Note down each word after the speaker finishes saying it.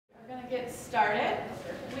get started.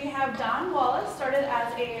 We have Don Wallace, started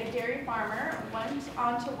as a dairy farmer, went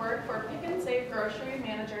on to work for Pick and Save grocery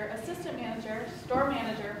manager, assistant manager, store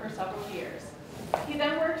manager for several years. He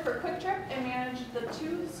then worked for Quick Trip and managed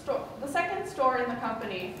the second store in the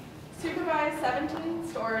company, supervised 17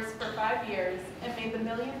 stores for 5 years, and made the $1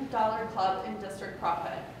 Million Club in district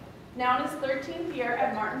profit. Now in his 13th year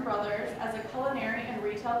at Martin Brothers as a culinary and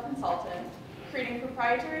retail consultant, creating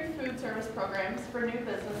proprietary food service programs for new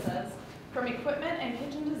businesses, from equipment and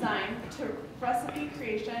kitchen design to recipe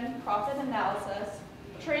creation, profit analysis,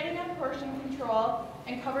 training and portion control,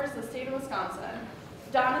 and covers the state of Wisconsin.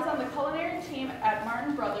 Don is on the culinary team at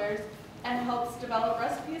Martin Brothers and helps develop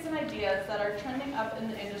recipes and ideas that are trending up in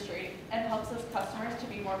the industry and helps his customers to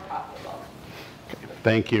be more profitable.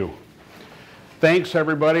 Thank you. Thanks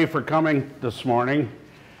everybody for coming this morning.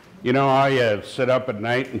 You know, I sit up at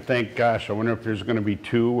night and think, gosh, I wonder if there's going to be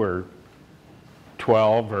 2 or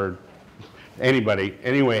 12 or anybody.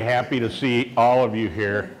 Anyway, happy to see all of you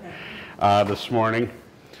here this morning.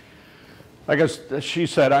 Like she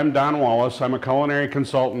said, I'm Don Wallace. I'm a culinary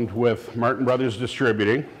consultant with Martin Brothers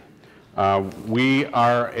Distributing. We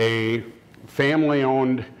are a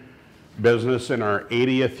family-owned business in our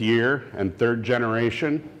 80th year and 3rd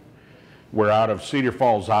generation. We're out of Cedar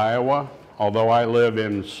Falls, Iowa, although I live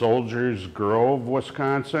in Soldiers Grove,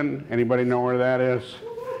 Wisconsin. Anybody know where that is?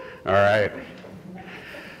 All right.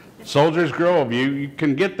 Soldiers Grove, you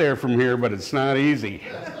can get there from here, but it's not easy.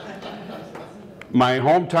 My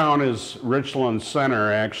hometown is Richland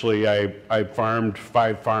Center. Actually, I farmed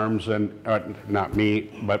 5 farms, and not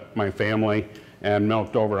me, but my family, and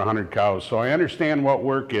milked over 100 cows. So I understand what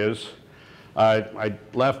work is. I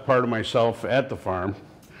left part of myself at the farm.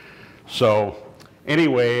 So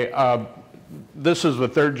anyway, this is the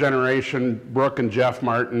 3rd generation. Brooke and Jeff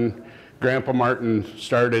Martin. Grandpa Martin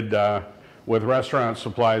started with restaurant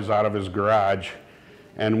supplies out of his garage,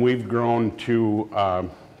 and we've grown to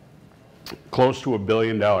close to $1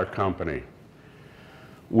 billion company.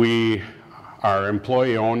 We are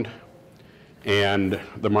employee owned, and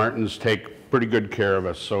the Martins take pretty good care of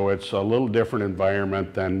us, so it's a little different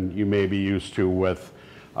environment than you may be used to with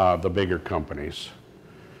the bigger companies.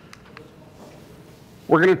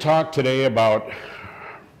 We're going to talk today about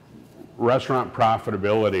restaurant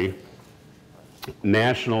profitability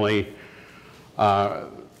nationally.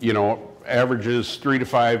 You know, averages 3 to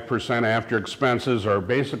 5% after expenses, or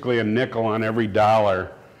basically a nickel on every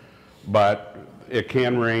dollar, but it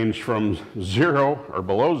can range from 0 or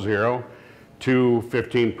below 0 to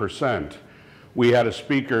 15%. We had a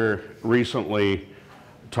speaker recently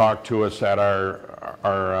talk to us at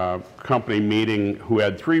our company meeting who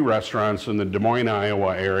had 3 restaurants in the Des Moines,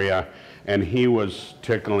 Iowa area, and he was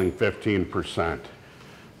tickling 15%.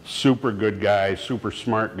 Super good guy, super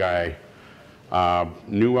smart guy.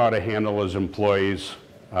 Knew how to handle his employees.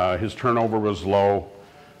 His turnover was low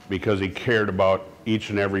because he cared about each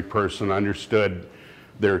and every person, understood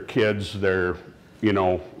their kids, their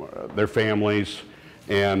families,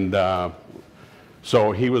 and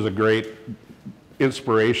so he was a great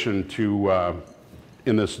inspiration to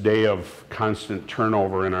in this day of constant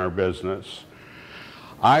turnover in our business.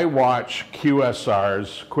 I watch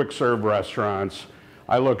QSRs, quick serve restaurants.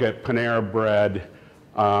 I look at Panera Bread,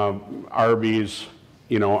 Arby's,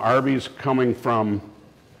 Arby's coming from,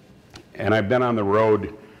 and I've been on the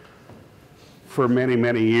road for many,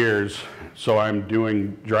 many years, so I'm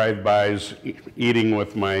doing drive-bys, eating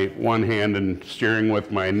with my one hand and steering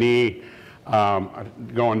with my knee,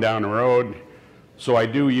 going down the road. So I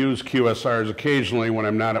do use QSRs occasionally when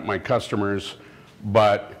I'm not at my customers,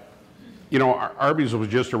 but Arby's was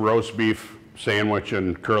just a roast beef sandwich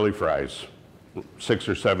and curly fries 6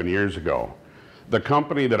 or 7 years ago. The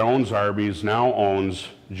company that owns Arby's now owns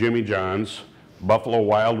Jimmy John's, Buffalo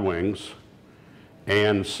Wild Wings,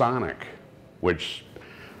 and Sonic, which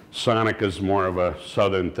Sonic is more of a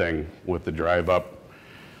southern thing with the drive up.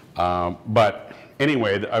 But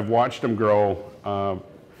anyway, I've watched them grow,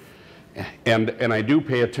 and I do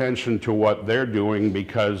pay attention to what they're doing,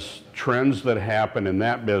 because trends that happen in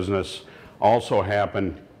that business also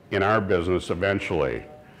happen in our business eventually.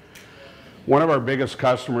 One of our biggest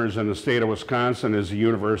customers in the state of Wisconsin is the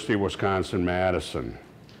University of Wisconsin-Madison,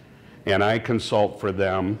 and I consult for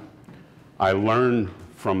them. I learn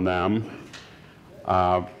from them.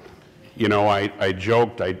 I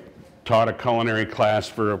joked, I taught a culinary class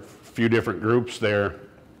for a few different groups there,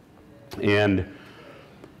 and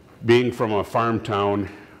being from a farm town,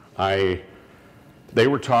 they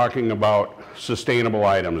were talking about sustainable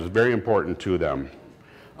items, very important to them.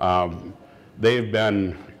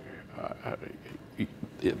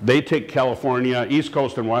 They take California, East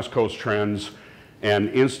Coast and West Coast trends, and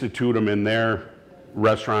institute them in their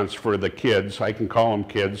restaurants for the kids. I can call them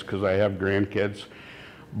kids because I have grandkids.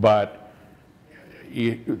 But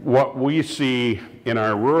what we see in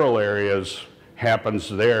our rural areas happens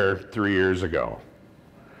there 3 years ago.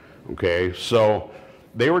 Okay, so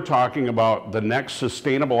they were talking about the next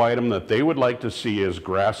sustainable item that they would like to see is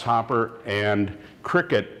grasshopper and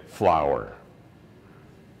cricket flour.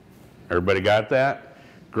 Everybody got that?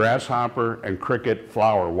 Grasshopper and cricket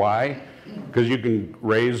flour. Why? Because you can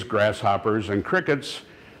raise grasshoppers and crickets.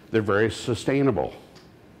 They're very sustainable.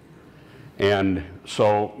 And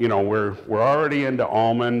so, you know, we're already into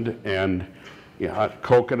almond and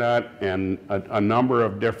coconut and a number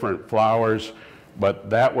of different flours, but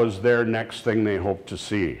that was their next thing they hoped to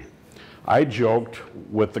see. I joked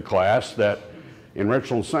with the class that in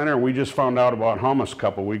Richland Center, we just found out about hummus a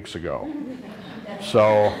couple weeks ago.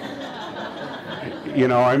 So, you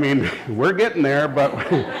know, I mean, we're getting there, but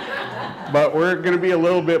we're going to be a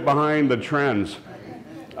little bit behind the trends.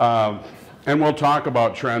 And we'll talk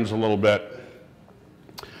about trends a little bit.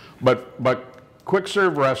 But quick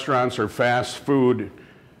serve restaurants or fast food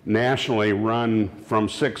nationally run from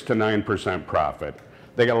 6 to 9% profit.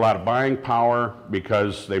 They got a lot of buying power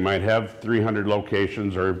because they might have 300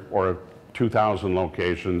 locations or 2,000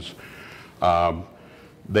 locations.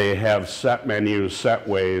 They have set menus, set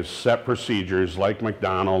ways, set procedures like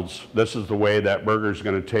McDonald's. This is the way that burger's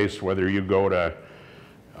going to taste whether you go to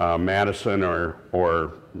Madison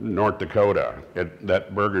or North Dakota.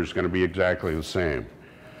 That burger's going to be exactly the same.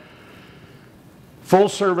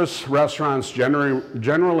 Full-service restaurants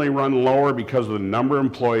generally run lower because of the number of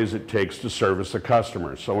employees it takes to service the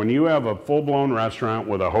customers. So when you have a full-blown restaurant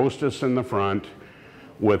with a hostess in the front,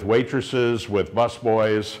 with waitresses, with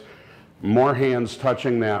busboys, more hands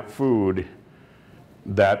touching that food,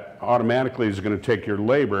 that automatically is going to take your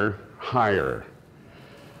labor higher.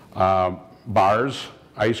 Bars,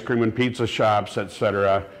 ice cream and pizza shops,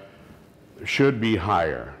 etc., should be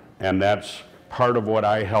higher, and that's part of what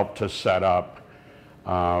I helped to set up.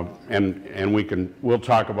 And we'll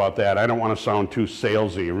talk about that. I don't want to sound too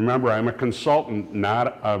salesy. Remember, I'm a consultant,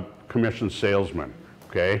 not a commissioned salesman,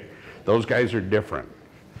 okay? Those guys are different.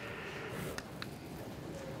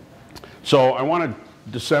 So I want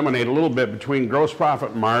to disseminate a little bit between gross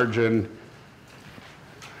profit margin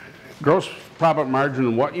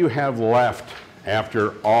and what you have left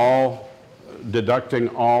after deducting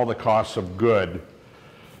all the costs of good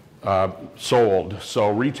sold,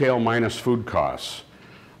 so retail minus food costs.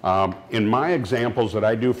 In my examples that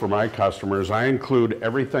I do for my customers, I include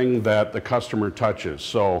everything that the customer touches.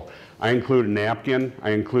 So I include a napkin,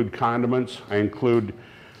 I include condiments, I include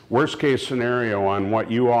worst case scenario on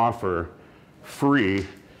what you offer, free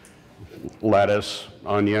lettuce,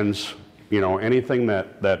 onions, you know, anything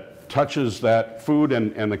that touches that food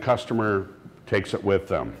and the customer takes it with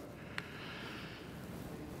them.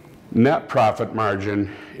 Net profit margin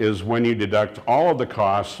is when you deduct all of the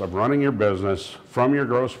costs of running your business from your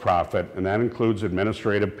gross profit, and that includes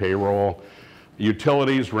administrative, payroll,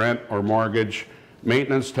 utilities, rent or mortgage,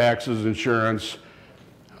 maintenance, taxes, insurance.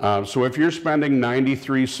 So if you're spending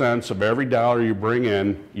 93 cents of every dollar you bring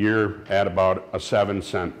in, you're at about a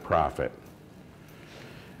 7-cent profit.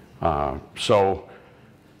 So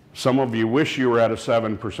some of you wish you were at a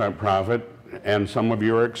 7% profit, and some of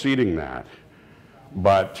you are exceeding that.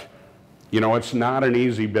 But you know, it's not an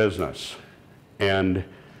easy business. And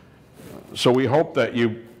so we hope that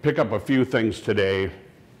you pick up a few things today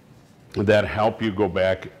that help you go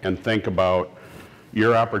back and think about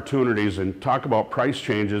your opportunities and talk about price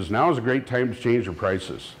changes. Now is a great time to change your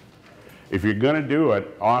prices. If you're going to do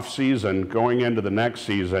it off season, going into the next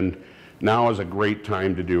season, now is a great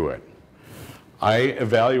time to do it. I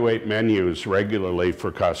evaluate menus regularly for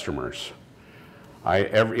customers.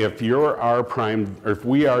 If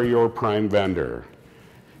we are your prime vendor,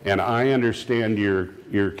 and I understand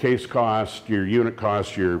your case cost, your unit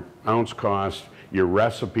cost, your ounce cost, your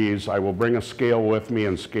recipes, I will bring a scale with me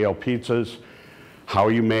and scale pizzas, how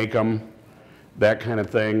you make them, that kind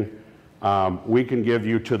of thing. We can give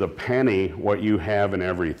you to the penny what you have in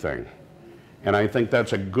everything. And I think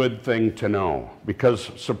that's a good thing to know,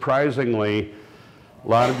 because surprisingly, a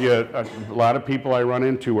lot of people I run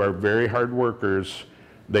into are very hard workers.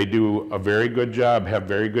 They do a very good job, have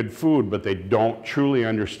very good food, but they don't truly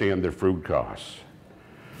understand their food costs.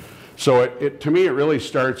 So to me, it really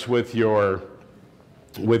starts with your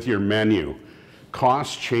menu.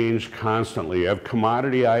 Costs change constantly. You have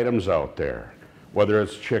commodity items out there, whether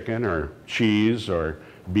it's chicken or cheese or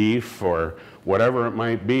beef or whatever it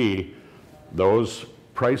might be, those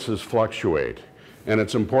prices fluctuate. And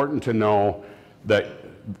it's important to know that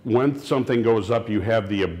when something goes up, you have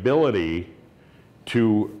the ability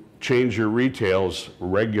to change your retails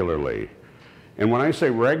regularly. And when I say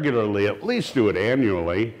regularly, at least do it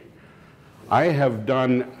annually. I have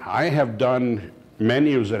done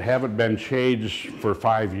menus that haven't been changed for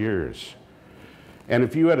 5 years. And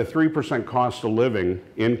if you had a 3% cost of living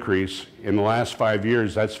increase in the last 5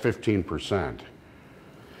 years, that's 15%.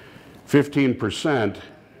 15%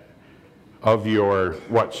 of your,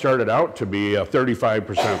 what started out to be a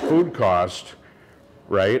 35% food cost,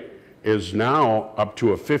 right, is now up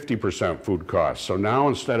to a 50% food cost. So now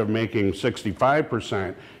instead of making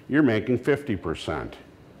 65%, you're making 50%.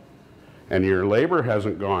 And your labor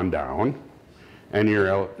hasn't gone down, and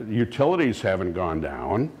your utilities haven't gone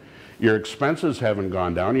down, your expenses haven't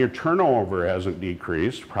gone down, your turnover hasn't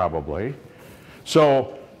decreased, probably.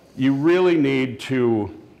 So you really need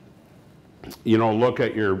to, you know, look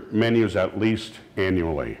at your menus at least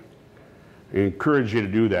annually. I encourage you to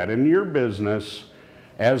do that. In your business,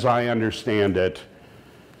 as I understand it,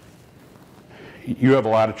 you have a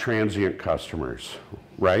lot of transient customers,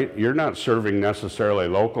 right? You're not serving necessarily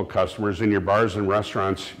local customers. In your bars and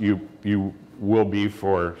restaurants, you will be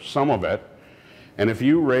for some of it. And if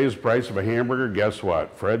you raise the price of a hamburger, guess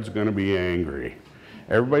what? Fred's going to be angry.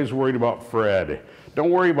 Everybody's worried about Fred.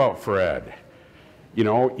 Don't worry about Fred. You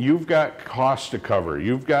know, you've got costs to cover.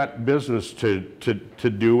 You've got business to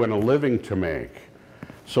do and a living to make.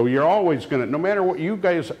 So you're always going to, no matter what, you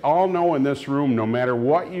guys all know in this room, no matter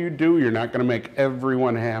what you do, you're not going to make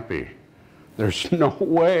everyone happy. There's no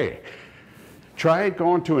way. Try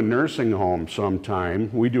going to a nursing home sometime.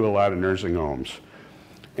 We do a lot of nursing homes.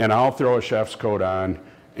 And I'll throw a chef's coat on,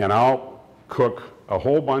 and I'll cook a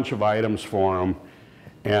whole bunch of items for them.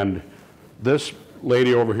 And this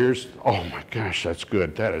lady over here's, oh my gosh, that's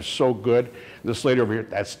good. That is so good. This lady over here,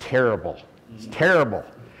 that's terrible. It's terrible.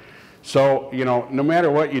 So, you know, no matter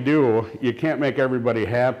what you do, you can't make everybody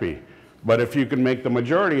happy. But if you can make the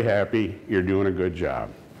majority happy, you're doing a good job.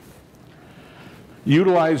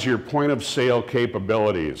 Utilize your point of sale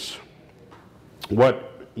capabilities.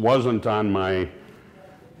 What wasn't on my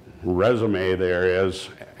resume there is,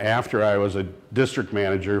 after I was a district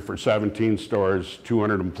manager for 17 stores,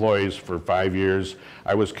 200 employees for 5 years,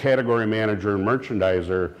 I was category manager and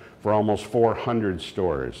merchandiser for almost 400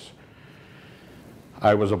 stores.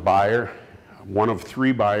 I was a buyer, one of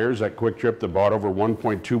 3 buyers at Quick Trip that bought over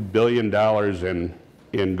 $1.2 billion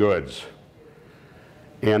in goods.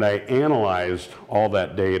 And I analyzed all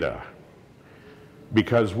that data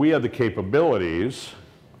because we had the capabilities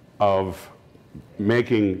of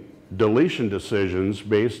making deletion decisions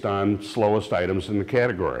based on slowest items in the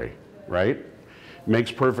category, right?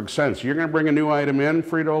 Makes perfect sense. You're going to bring a new item in,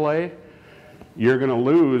 Frito-Lay, you're going to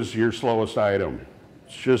lose your slowest item.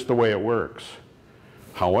 It's just the way it works.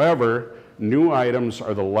 However, new items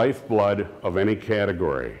are the lifeblood of any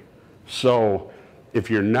category. So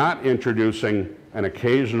if you're not introducing an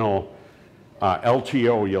occasional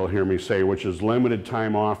LTO, you'll hear me say, which is limited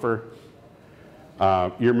time offer,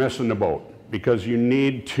 you're missing the boat, because you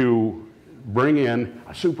need to bring in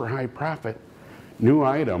a super high profit new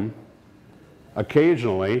item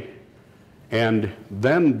occasionally, and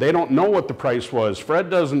then they don't know what the price was.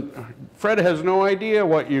 Fred has no idea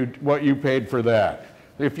what you paid for that.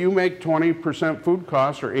 If you make 20% food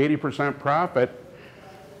costs or 80% profit,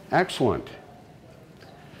 excellent.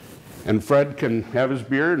 And Fred can have his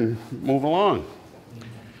beer and move along.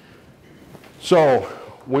 So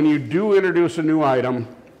when you do introduce a new item,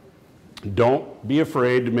 don't be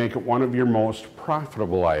afraid to make it one of your most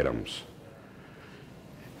profitable items.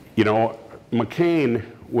 You know, McCain,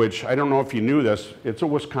 which I don't know if you knew this, it's a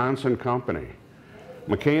Wisconsin company.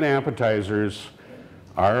 McCain Appetizers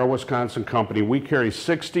are a Wisconsin company. We carry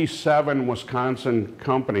 67 Wisconsin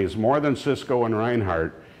companies, more than Cisco and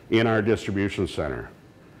Reinhardt, in our distribution center.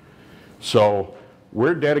 So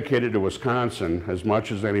we're dedicated to Wisconsin as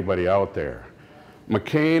much as anybody out there.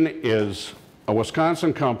 McCain is a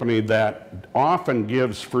Wisconsin company that often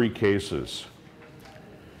gives free cases.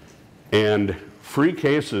 And free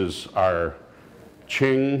cases are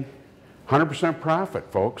ching, 100%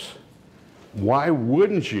 profit, folks. Why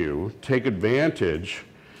wouldn't you take advantage?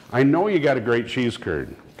 I know you got a great cheese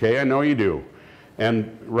curd, okay? I know you do.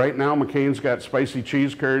 And right now, McCain's got spicy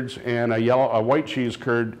cheese curds and a white cheese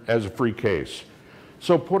curd as a free case.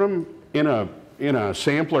 So put them in a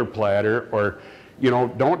sampler platter, or, you know,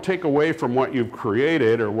 don't take away from what you've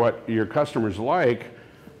created or what your customers like,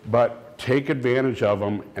 but take advantage of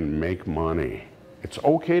them and make money. It's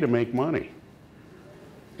okay to make money.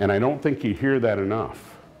 And I don't think you hear that enough.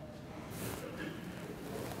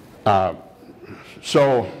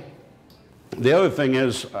 So the other thing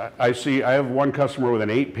is, I have one customer with an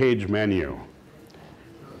 8-page menu.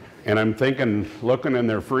 And I'm thinking, looking in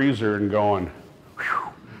their freezer and going,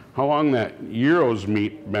 whew, how long that gyros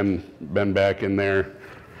meat been back in there?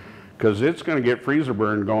 Because it's going to get freezer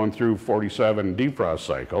burned going through 47 defrost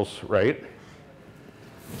cycles, right?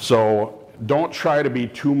 So don't try to be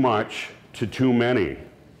too much to too many.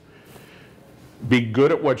 Be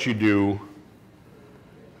good at what you do,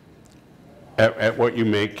 at what you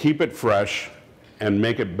make. Keep it fresh and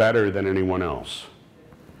make it better than anyone else.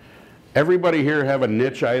 Everybody here have a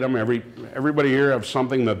niche item? Everybody here have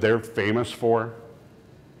something that they're famous for?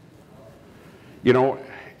 You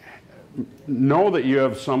know that you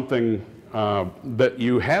have something,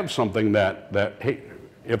 that, hey,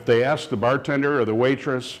 if they ask the bartender or the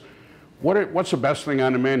waitress, what's the best thing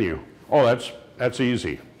on the menu? Oh, that's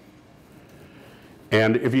easy.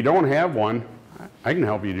 And if you don't have one, I can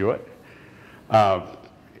help you do it.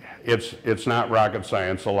 It's not rocket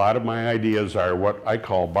science. A lot of my ideas are what I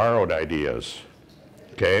call borrowed ideas,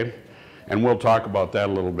 okay? And we'll talk about that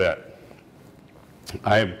a little bit.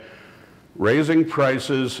 Raising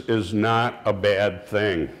prices is not a bad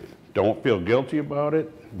thing. Don't feel guilty about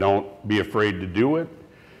it. Don't be afraid to do it.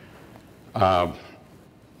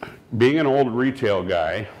 Being an old retail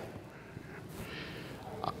guy,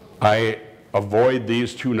 I avoid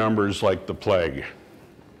these two numbers like the plague.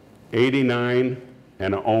 89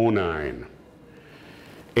 and 09.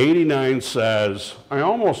 89 says, I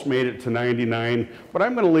almost made it to 99, but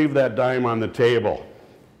I'm going to leave that dime on the table.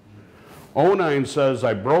 09 says,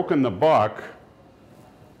 I've broken the buck,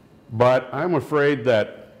 but I'm afraid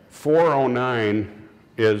that 409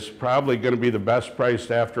 is probably going to be the best priced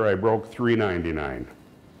after I broke 399.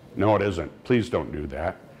 No, it isn't. Please don't do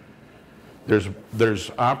that.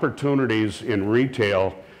 There's opportunities in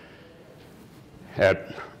retail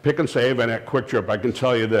at Pick and Save and at Quick Trip. I can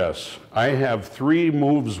tell you this. I have 3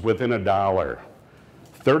 moves within $1.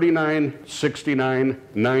 39, 69,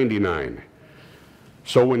 99.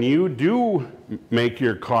 So when you do make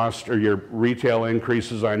your cost or your retail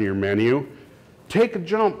increases on your menu, take a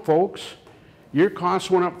jump, folks. Your costs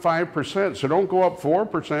went up 5%, so don't go up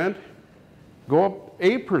 4%, go up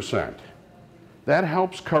 8%. That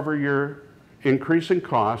helps cover your increasing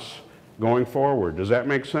costs going forward. Does that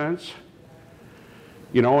make sense?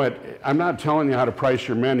 You know, I'm not telling you how to price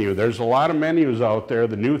your menu. There's a lot of menus out there.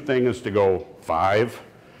 The new thing is to go 5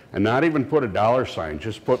 and not even put a dollar sign,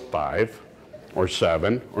 just put 5 or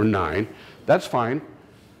 7 or 9. That's fine.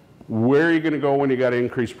 Where are you going to go when you got to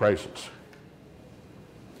increase prices?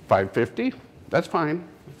 5.50? That's fine.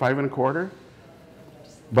 5 1/4.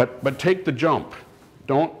 But take the jump.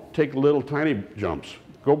 Don't take little tiny jumps.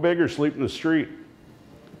 Go big or sleep in the street.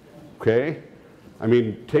 Okay? I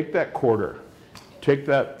mean, take that quarter. Take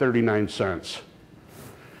that 39 cents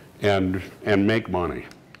and make money.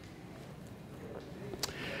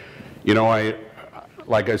 You know,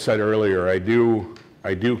 like I said earlier, I do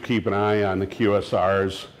keep an eye on the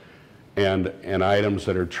QSRs and items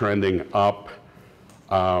that are trending up.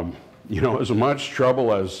 You know, as much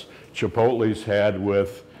trouble as Chipotle's had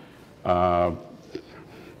with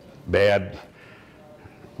bad,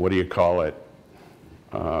 what do you call it?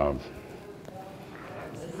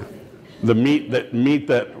 The meat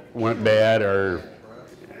that went bad, or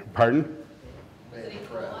pardon?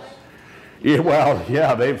 Yeah, well,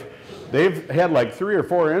 yeah, they've had like 3 or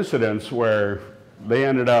 4 incidents where they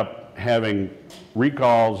ended up having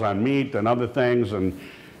recalls on meat and other things, and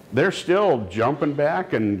they're still jumping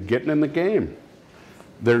back and getting in the game.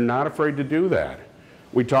 They're not afraid to do that.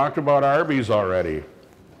 We talked about Arby's already.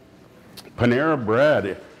 Panera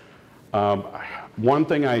Bread. One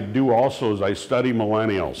thing I do also is I study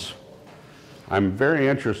millennials. I'm very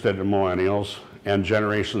interested in millennials and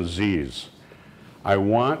Generation Zs. I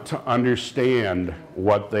want to understand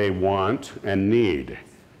what they want and need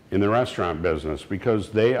in the restaurant business because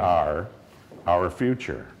they are our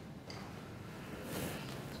future.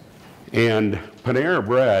 And Panera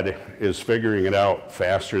Bread is figuring it out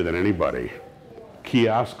faster than anybody.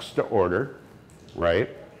 Kiosks to order, right?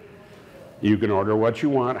 You can order what you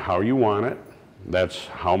want, how you want it. That's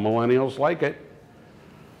how millennials like it.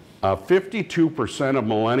 52% of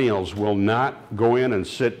millennials will not go in and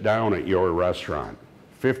sit down at your restaurant.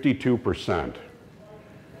 52%.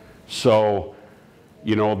 So,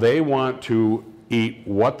 you know, they want to eat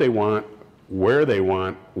what they want, where they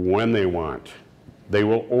want, when they want. They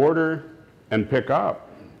will order and pick up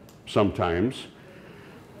sometimes.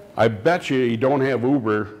 I bet you don't have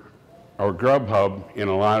Uber or Grubhub in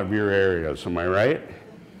a lot of your areas, am I right?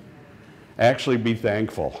 Actually, be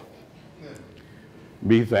thankful.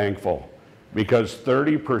 Be thankful, because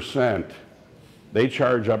 30%, they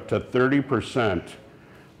charge up to 30%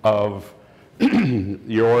 of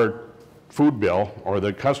your food bill or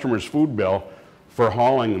the customer's food bill for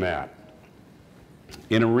hauling that.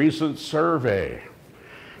 In a recent survey,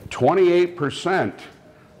 28%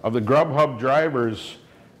 of the Grubhub drivers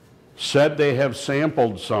said they have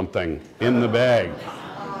sampled something in the bag.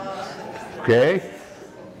 Okay?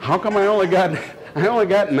 How come I only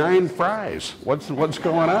got 9 fries? What's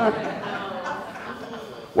going on?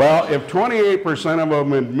 Well, if 28% of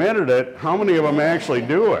them admitted it, how many of them actually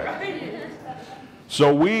do it?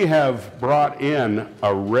 So we have brought in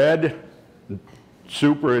a red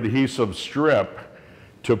super adhesive strip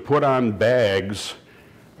to put on bags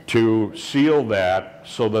to seal that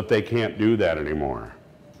so that they can't do that anymore.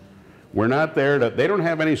 We're not there to, they don't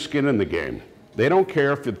have any skin in the game. They don't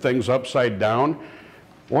care if the thing's upside down.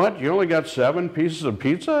 What, you only got 7 pieces of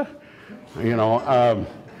pizza? You know,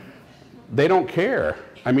 they don't care.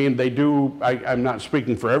 I mean, they do, I'm not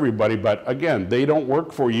speaking for everybody, but again, they don't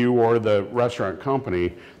work for you or the restaurant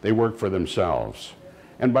company, they work for themselves.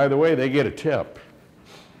 And by the way, they get a tip.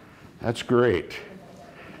 That's great.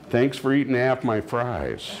 Thanks for eating half my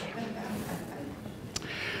fries.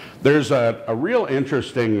 There's a real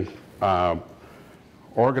interesting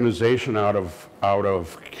organization out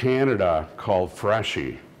of Canada called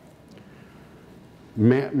Freshie.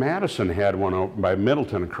 Madison had one out by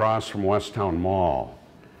Middleton across from Westtown Mall.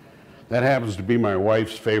 That happens to be my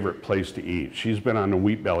wife's favorite place to eat. She's been on the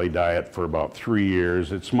wheat belly diet for about 3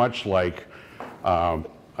 years. It's much like a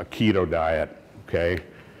keto diet, okay?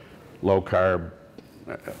 Low carb,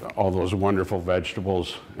 all those wonderful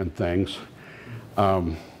vegetables and things.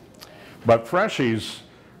 But Freshies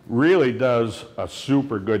really does a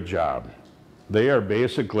super good job. They are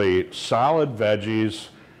basically solid veggies,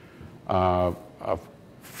 a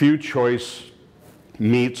few choice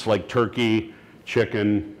meats like turkey,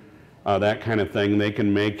 chicken, that kind of thing. They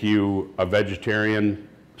can make you a vegetarian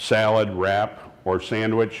salad, wrap, or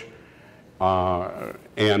sandwich.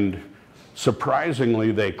 And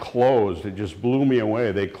surprisingly, they closed. It just blew me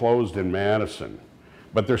away. They closed in Madison.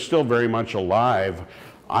 But they're still very much alive.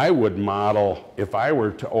 I would model, if I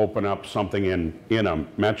were to open up something in a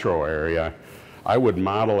metro area, I would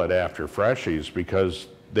model it after Freshies because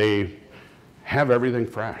they have everything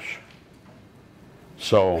fresh.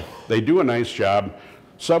 So they do a nice job.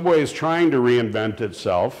 Subway is trying to reinvent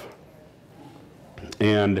itself,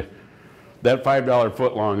 and that $5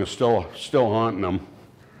 footlong is still haunting them.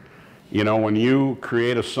 You know, when you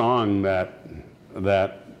create a song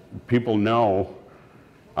that people know,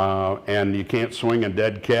 and you can't swing a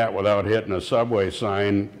dead cat without hitting a Subway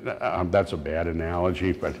sign, that's a bad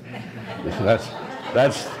analogy, but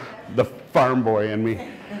that's the farm boy in me.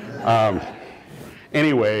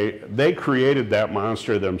 Anyway, they created that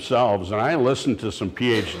monster themselves, and I listened to some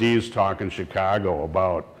PhDs talk in Chicago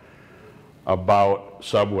about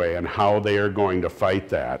Subway and how they are going to fight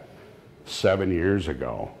that 7 years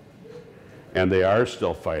ago. And they are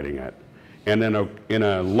still fighting it. And in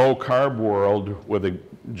a low-carb world with a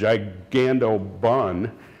giganto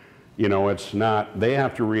bun, you know, it's not, they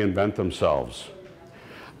have to reinvent themselves.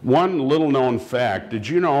 One little-known fact, did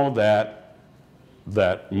you know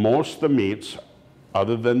that most of the meats,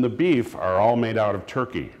 other than the beef, are all made out of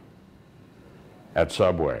turkey at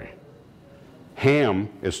Subway? Ham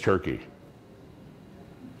is turkey.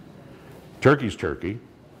 Turkey's turkey.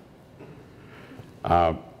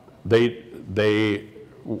 They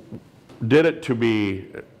did it to be,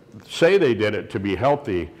 say they did it to be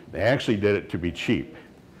healthy, they actually did it to be cheap.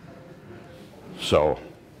 So,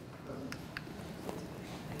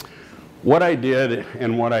 what I did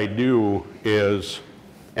and what I do is,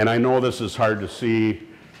 and I know this is hard to see,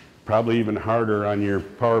 probably even harder on your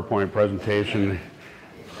PowerPoint presentation.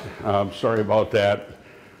 Sorry about that.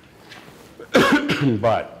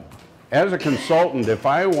 But as a consultant, if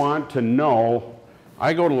I want to know,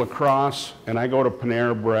 I go to La Crosse and I go to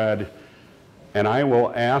Panera Bread and I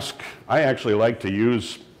will ask, I actually like to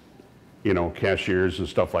use, you know, cashiers and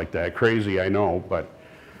stuff like that. Crazy, I know, but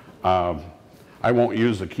I won't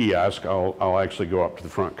use the kiosk. I'll actually go up to the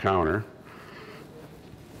front counter.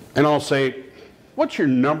 And I'll say, what's your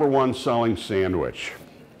 #1 selling sandwich?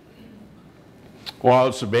 Well,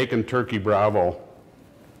 it's a bacon turkey Bravo.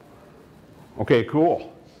 Okay,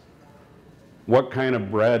 cool. What kind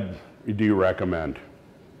of bread do you recommend?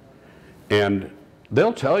 And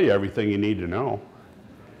they'll tell you everything you need to know.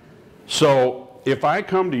 So if I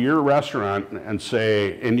come to your restaurant and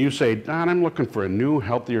say, and you say, Don, I'm looking for a new,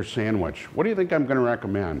 healthier sandwich, what do you think I'm going to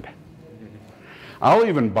recommend? I'll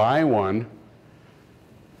even buy one,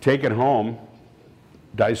 take it home,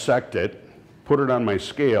 dissect it, put it on my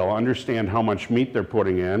scale, understand how much meat they're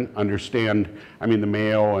putting in, understand, I mean, the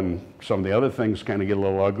mayo and some of the other things kind of get a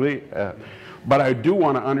little ugly. but I do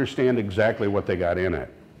want to understand exactly what they got in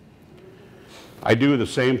it. I do the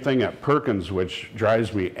same thing at Perkins, which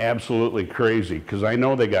drives me absolutely crazy, because I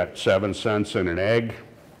know they got 7 cents in an egg.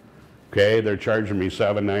 Okay, they're charging me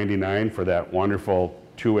 $7.99 for that wonderful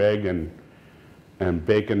 2-egg and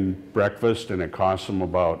bacon breakfast, and it costs them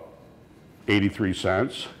about 83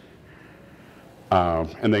 cents.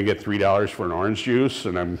 And they get $3 for an orange juice,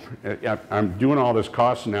 and I'm doing all this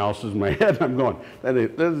cost analysis in my head. I'm going,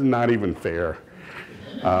 this is not even fair.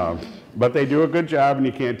 But they do a good job, and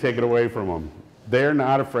you can't take it away from them. They're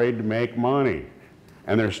not afraid to make money,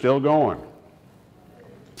 and they're still going.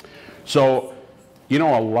 So, you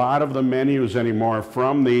know, a lot of the menus anymore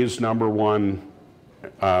from these #1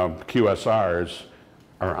 QSRs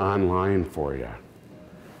are online for you.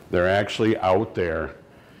 They're actually out there,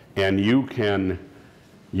 and you can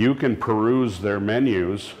peruse their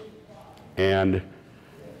menus. And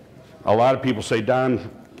a lot of people say,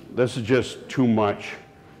 Don, this is just too much.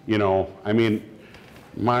 You know, I mean,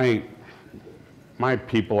 my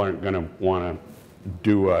people aren't going to want to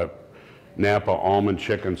do a Napa almond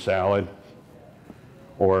chicken salad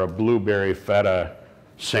or a blueberry feta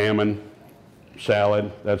salmon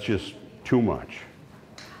salad. That's just too much.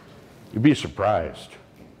 You'd be surprised.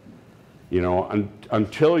 You know,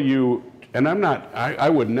 until you, and I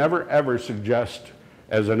would never ever suggest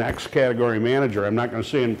as an X-category manager, I'm not going to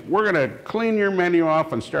say, we're going to clean your menu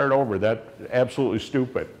off and start over. That's absolutely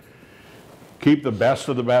stupid. Keep the best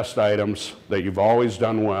of the best items that you've always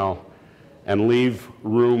done well, and leave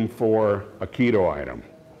room for a keto item,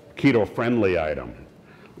 keto-friendly item.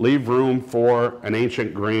 Leave room for an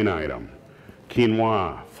ancient grain item,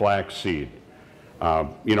 quinoa, flaxseed.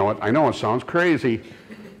 You know, I know it sounds crazy,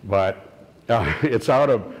 but it's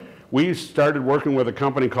out of, we started working with a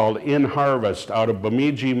company called In Harvest out of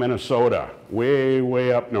Bemidji, Minnesota, way,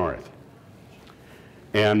 way up north.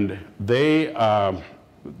 And they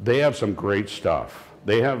have some great stuff.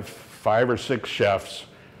 They have 5 or 6 chefs,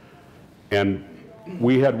 and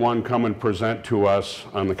we had one come and present to us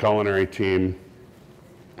on the culinary team.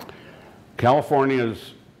 California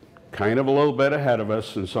is kind of a little bit ahead of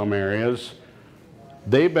us in some areas.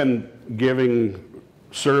 They've been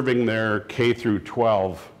serving their K through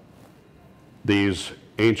 12 these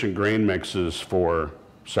ancient grain mixes for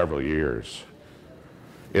several years.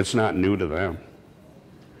 It's not new to them.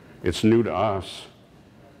 It's new to us.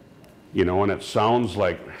 You know, and it sounds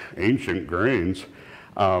like ancient grains.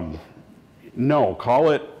 No, call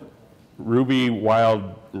it ruby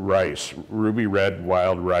wild rice, ruby red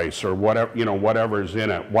wild rice, or whatever, you know, whatever's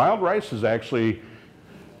in it. Wild rice is actually,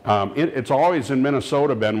 it's always in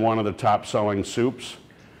Minnesota been one of the top selling soups.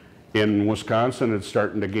 In Wisconsin, it's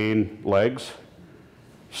starting to gain legs.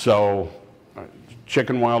 So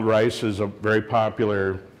chicken wild rice is a very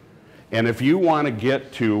popular, and if you want to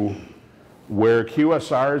get to where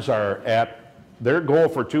QSRs are at, their goal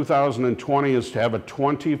for 2020 is to have a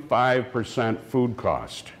 25% food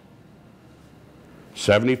cost,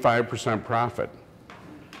 75% profit.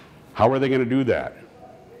 How are they going to do that?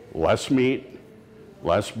 Less meat,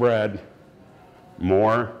 less bread,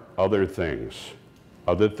 more other things.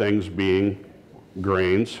 Other things being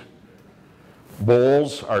grains.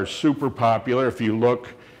 Bowls are super popular. If you look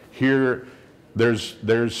here,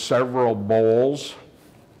 there's several bowls.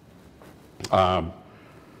 They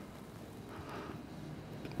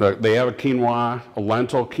have a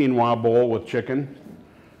lentil quinoa bowl with chicken,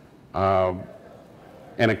 and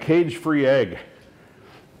a cage-free egg.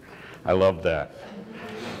 I love that.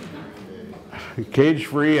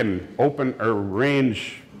 Cage-free and open or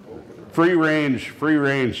free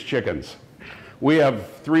range chickens. We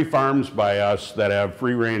have 3 farms by us that have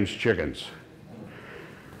free range chickens.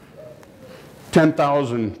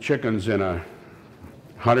 10,000 chickens in a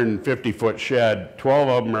 150-foot shed. 12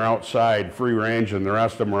 of them are outside, free range, and the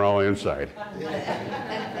rest of them are all inside.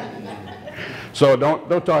 So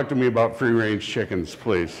don't talk to me about free range chickens,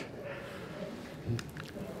 please.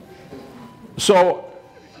 So,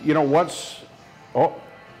 you know,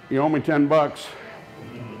 you owe me 10 bucks.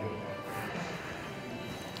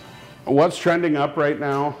 What's trending up right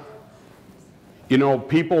now? You know,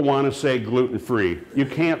 people want to say gluten-free. You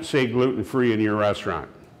can't say gluten-free in your restaurant.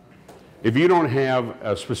 If you don't have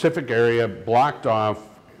a specific area blocked off,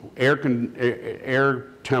 air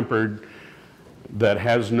tempered, that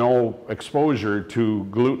has no exposure to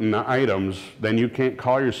gluten items, then you can't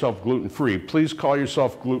call yourself gluten-free. Please call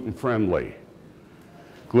yourself gluten-friendly.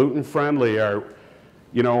 Gluten-friendly are,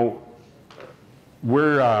 you know,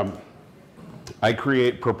 I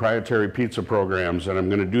create proprietary pizza programs, and I'm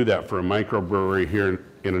going to do that for a microbrewery here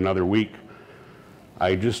in another week.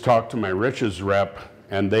 I just talked to my Riches rep,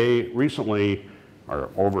 and they recently or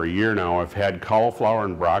over a year now, I've had cauliflower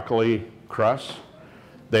and broccoli crusts.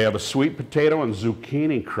 They have a sweet potato and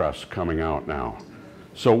zucchini crust coming out now.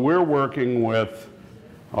 So we're working with,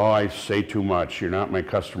 oh, I say too much, you're not my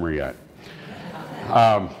customer yet.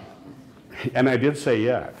 And I did say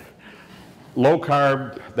yet. Low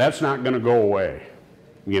carb, that's not gonna go away.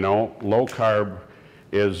 You know, low carb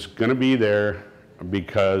is gonna be there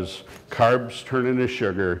because carbs turn into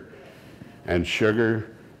sugar and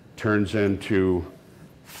sugar turns into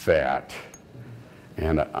fat.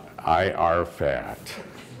 And I are fat.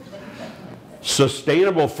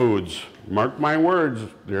 Sustainable foods, mark my words,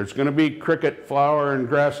 there's gonna be cricket flour and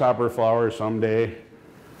grasshopper flour someday.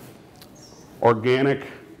 Organic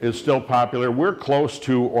is still popular. We're close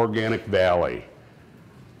to Organic Valley.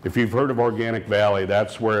 If you've heard of Organic Valley,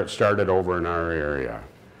 that's where it started over in our area.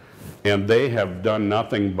 And they have done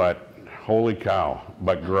nothing but, holy cow,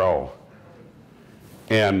 but grow.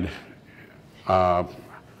 And,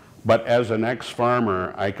 but as an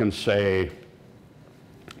ex-farmer, I can say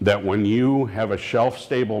that when you have a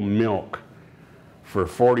shelf-stable milk for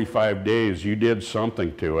 45 days, you did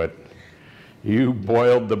something to it. You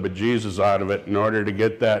boiled the bejesus out of it in order to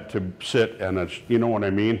get that to sit in a, you know what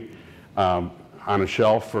I mean, on a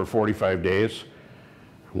shelf for 45 days.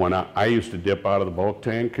 When I used to dip out of the bulk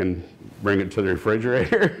tank and bring it to the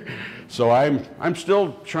refrigerator. So I'm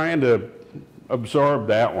still trying to absorb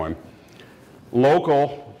that one.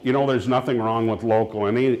 Local, you know, there's nothing wrong with local.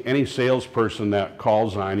 Any salesperson that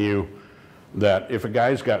calls on you, that if a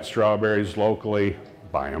guy's got strawberries locally,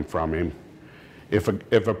 buy them from him. If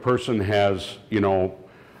a person has, you know,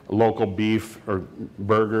 local beef or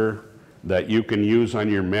burger that you can use on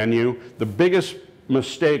your menu, the biggest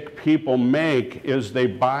mistake people make is they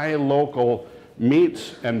buy local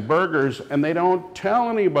meats and burgers and they don't tell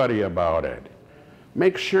anybody about it.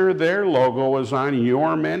 Make sure their logo is on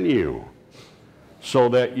your menu so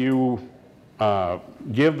that you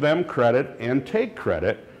give them credit and take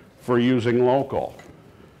credit for using local.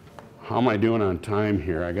 How am I doing on time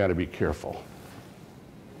here? I got to be careful.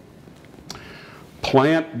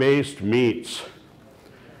 Plant-based meats.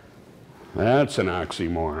 That's an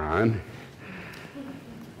oxymoron.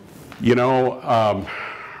 You know,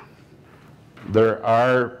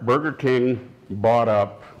 Burger King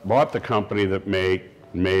bought the company that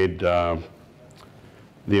made the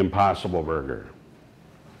Impossible Burger.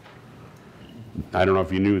 I don't know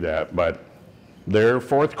if you knew that, but their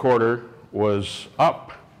fourth quarter was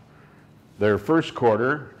up. Their first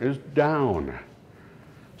quarter is down.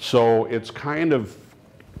 So it's kind of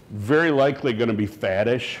very likely going to be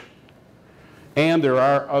faddish. And there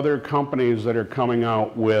are other companies that are coming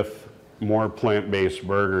out with more plant-based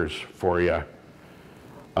burgers for you.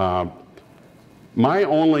 My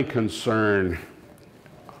only concern,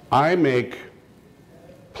 I make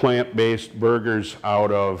plant-based burgers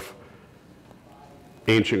out of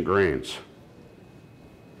ancient grains,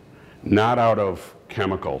 not out of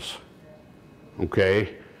chemicals,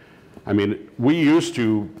 okay? I mean, we used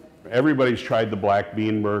to, everybody's tried the black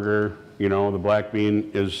bean burger. You know, the black bean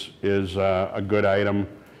is a good item,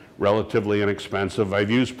 relatively inexpensive. I've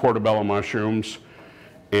used portobello mushrooms,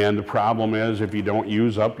 and the problem is if you don't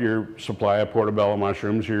use up your supply of portobello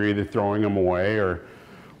mushrooms, you're either throwing them away or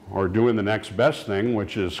doing the next best thing,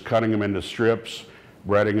 which is cutting them into strips,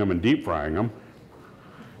 breading them, and deep frying them,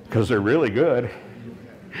 because they're really good.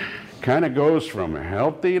 Kind of goes from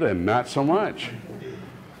healthy to not so much.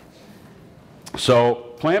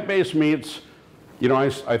 So plant-based meats, you know,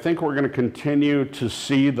 I think we're going to continue to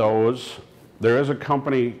see those. There is a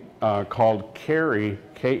company called Kerry,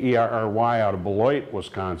 K-E-R-R-Y, out of Beloit,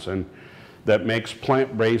 Wisconsin, that makes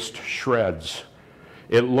plant-based shreds.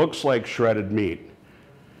 It looks like shredded meat.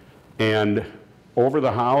 And over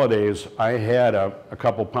the holidays, I had a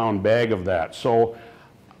couple-pound bag of that. So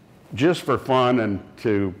just for fun and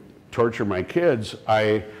to torture my kids,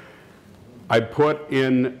 I put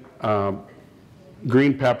in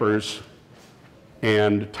green peppers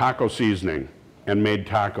and taco seasoning and made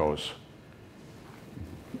tacos.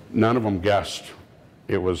 None of them guessed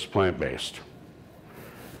it was plant-based.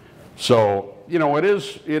 So, you know, it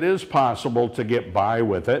is possible to get by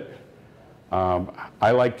with it.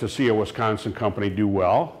 I like to see a Wisconsin company do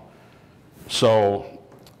well. So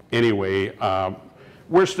anyway,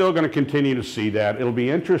 we're still going to continue to see that. It'll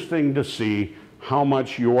be interesting to see how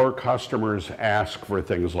much your customers ask for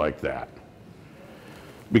things like that.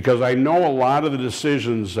 Because I know a lot of the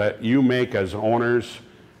decisions that you make as owners,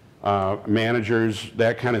 managers,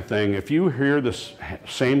 that kind of thing, if you hear the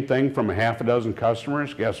same thing from a half a dozen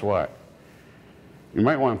customers, guess what? You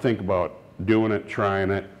might want to think about doing it, trying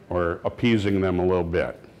it, or appeasing them a little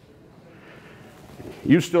bit.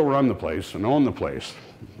 You still run the place and own the place,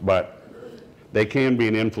 but they can be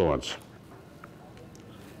an influence.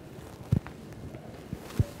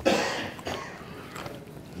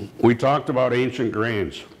 We talked about ancient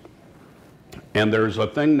grains, and there's a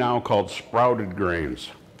thing now called sprouted grains.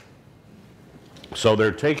 So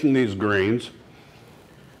they're taking these grains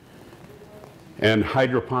and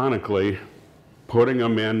hydroponically putting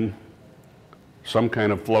them in some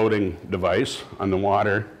kind of floating device on the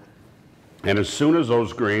water, and as soon as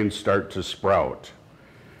those grains start to sprout,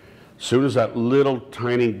 as soon as that little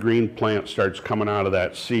tiny green plant starts coming out of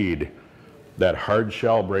that seed, that hard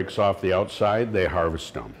shell breaks off the outside, they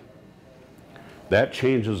harvest them. That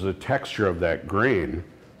changes the texture of that grain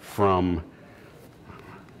from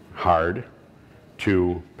hard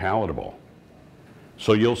to palatable.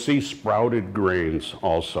 So you'll see sprouted grains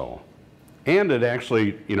also. And it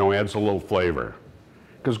actually, adds a little flavor.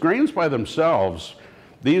 Because grains by themselves,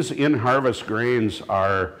 these in-harvest grains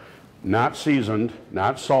are not seasoned,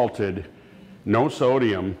 not salted, no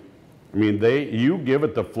sodium. I mean, you give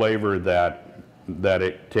it the flavor that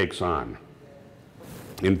it takes on.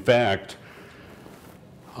 In fact,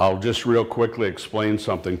 I'll just real quickly explain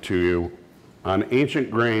something to you. On ancient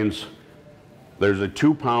grains, there's a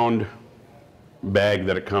 2-pound bag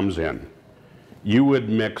that it comes in. You would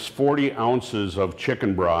mix 40 ounces of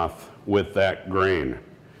chicken broth with that grain.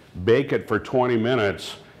 Bake it for 20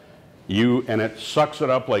 minutes, and it sucks it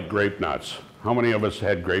up like grape nuts. How many of us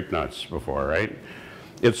had grape nuts before, right?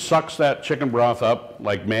 It sucks that chicken broth up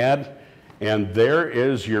like mad, and there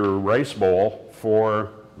is your rice bowl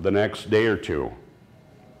for the next day or two.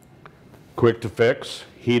 Quick to fix,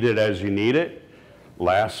 heat it as you need it,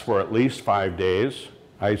 lasts for at least 5 days.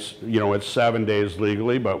 It's 7 days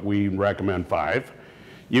legally, but we recommend 5.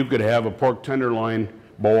 You could have a pork tenderloin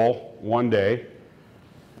bowl one day,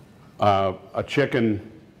 a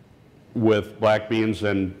chicken with black beans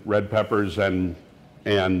and red peppers and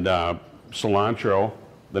cilantro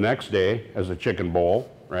the next day as a chicken bowl,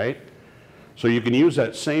 right? So you can use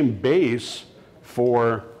that same base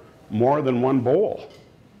for more than one bowl.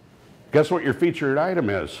 Guess what your featured item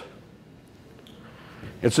is?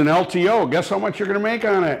 It's an LTO. Guess how much you're going to make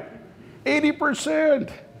on it?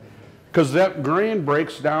 80%. Because that grain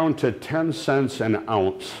breaks down to 10 cents an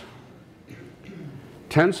ounce.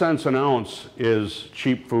 10 cents an ounce is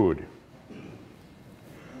cheap food.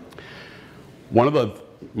 One of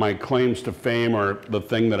my claims to fame, or the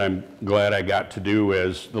thing that I'm glad I got to do,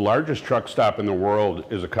 is the largest truck stop in the world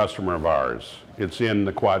is a customer of ours. It's in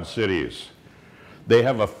the Quad Cities. They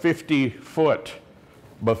have a 50-foot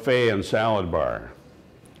buffet and salad bar.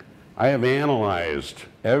 I have analyzed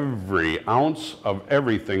every ounce of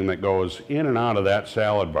everything that goes in and out of that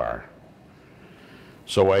salad bar.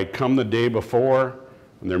 So I come the day before,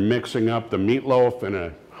 and they're mixing up the meatloaf in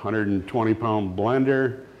a 120-pound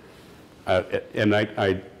blender, and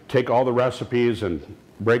I take all the recipes and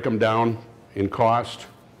break them down in cost.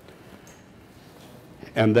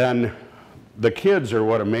 And then the kids are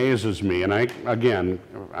what amazes me, and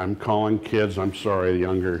I'm calling kids, I'm sorry,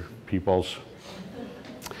 younger peoples.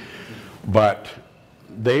 But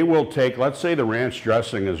they will take, let's say the ranch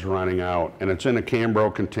dressing is running out, and it's in a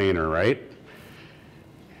Cambro container, right?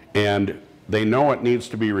 And they know it needs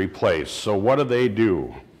to be replaced. So what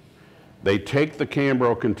do? They take the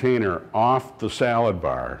Cambro container off the salad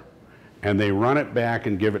bar, and they run it back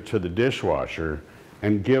and give it to the dishwasher,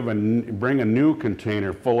 and bring a new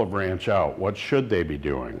container full of ranch out. What should they be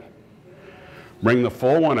doing? Bring the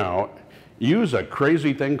full one out, use a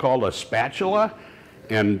crazy thing called a spatula,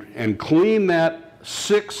 and clean that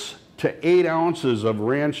 6 to 8 ounces of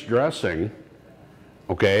ranch dressing,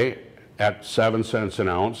 okay, at 7 cents an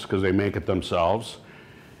ounce, because they make it themselves.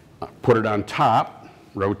 Put it on top,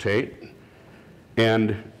 rotate,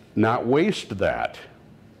 and not waste that.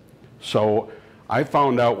 So I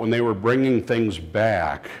found out when they were bringing things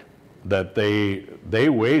back that they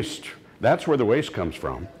waste, that's where the waste comes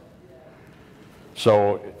from.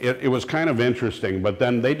 So it was kind of interesting, but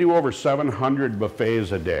then they do over 700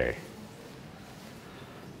 buffets a day.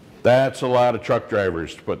 That's a lot of truck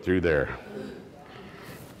drivers to put through there.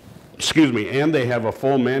 Excuse me, and they have a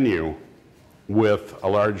full menu with a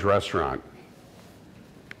large restaurant.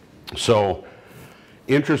 So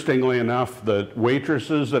interestingly enough, the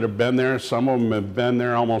waitresses that have been there, some of them have been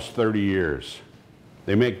there almost 30 years.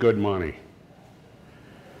 They make good money.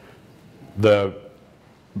 The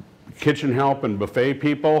kitchen help and buffet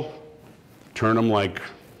people turn them like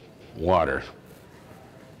water.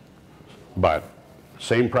 But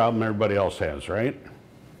same problem everybody else has, right?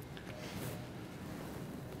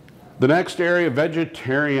 The next area,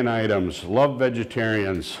 vegetarian items. Love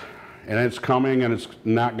vegetarians. And it's coming and it's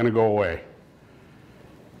not going to go away.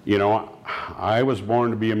 You know, I was born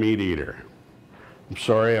to be a meat eater. I'm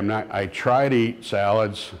sorry, I'm not. I try to eat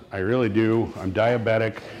salads. I really do. I'm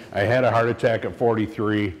diabetic. I had a heart attack at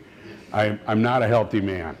 43. I'm not a healthy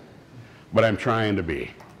man, but I'm trying to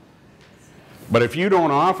be. But if you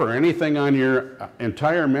don't offer anything on your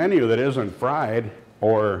entire menu that isn't fried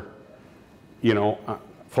or, you know,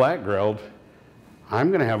 flat grilled, I'm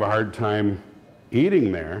going to have a hard time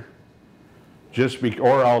eating there.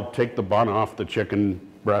 Or I'll take the bun off the chicken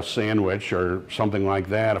breast sandwich or something like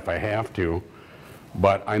that if I have to.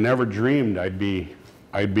 But I never dreamed I'd be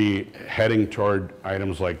heading toward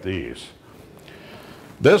items like these.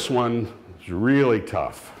 This one is really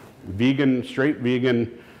tough. Vegan, straight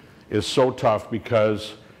vegan is so tough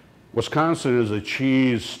because Wisconsin is a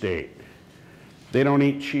cheese state. They don't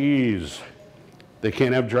eat cheese. They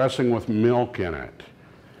can't have dressing with milk in it.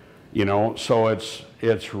 You know, so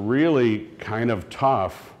it's really kind of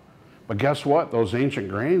tough. But guess what? Those ancient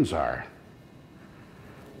grains are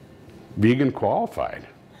vegan qualified.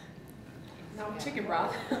 Not with chicken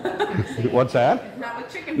broth. What's that? Not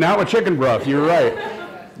with chicken broth. Not with chicken broth, you're right.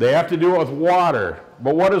 They have to do it with water.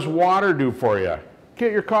 But what does water do for you?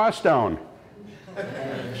 Get your costs down.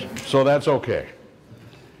 So that's okay.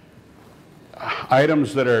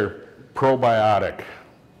 Items that are probiotic.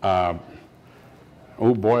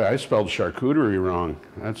 Oh boy, I spelled charcuterie wrong.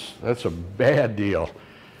 That's a bad deal.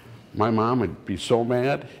 My mom would be so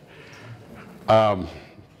mad.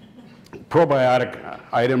 Probiotic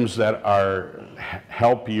items that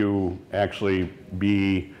help you actually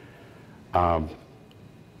be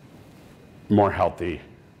more healthy,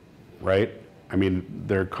 right? I mean,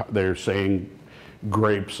 they're saying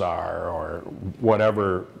grapes are, or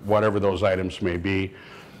whatever those items may be.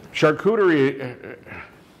 Charcuterie,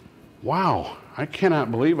 wow, I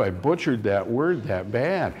cannot believe I butchered that word that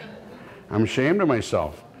bad. I'm ashamed of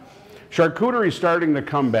myself. Charcuterie is starting to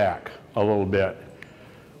come back a little bit.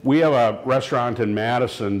 We have a restaurant in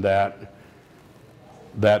Madison that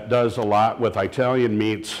does a lot with Italian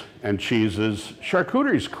meats and cheeses.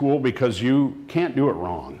 Charcuterie is cool because you can't do it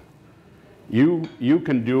wrong. You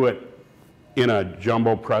can do it in a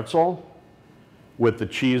jumbo pretzel with the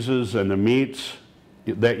cheeses and the meats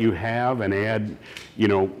that you have and add, you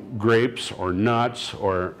know, grapes or nuts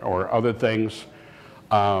or other things.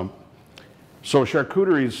 So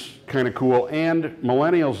charcuterie is kind of cool, and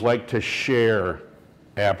millennials like to share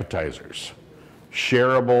appetizers,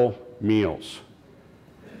 shareable meals.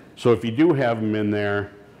 So if you do have them in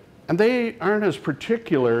there, and they aren't as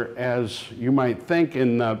particular as you might think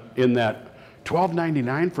in that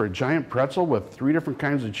 $12.99 for a giant pretzel with 3 different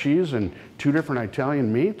kinds of cheese and 2 different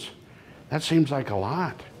Italian meats, that seems like a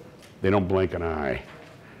lot. They don't blink an eye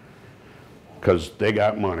because they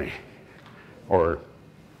got money, or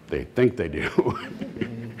they think they do.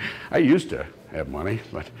 I used to have money,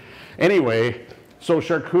 but anyway, so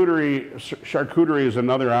charcuterie is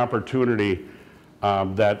another opportunity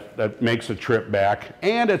that makes a trip back,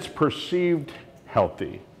 and it's perceived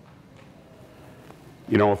healthy.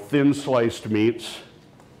 You know, thin sliced meats.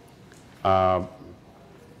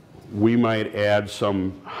 We might add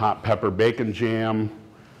some hot pepper bacon jam,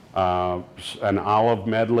 an olive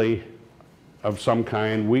medley of some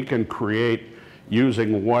kind. We can create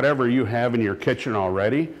using whatever you have in your kitchen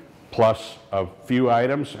already, plus a few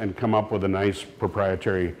items, and come up with a nice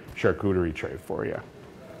proprietary charcuterie tray for you.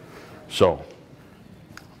 So,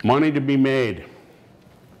 money to be made.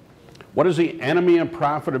 What is the enemy of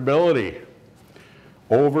profitability?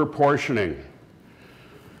 Overportioning.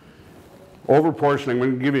 Overportioning, I'm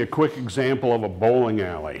going to give you a quick example of a bowling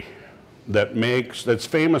alley that's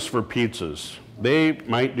famous for pizzas. They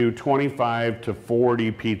might do 25 to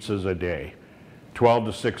 40 pizzas a day, 12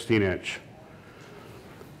 to 16 inch.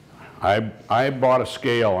 I bought a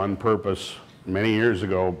scale on purpose many years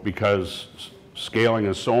ago because scaling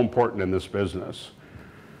is so important in this business.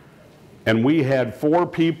 And we had 4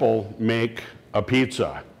 people make a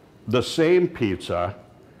pizza, the same pizza,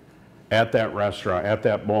 at that restaurant, at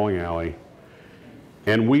that bowling alley.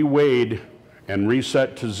 And we weighed and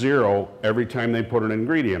reset to 0 every time they put an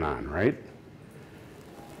ingredient on, right?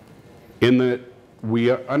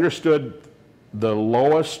 We understood the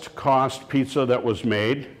lowest cost pizza that was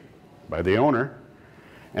made by the owner,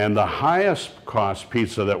 and the highest cost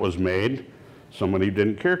pizza that was made, somebody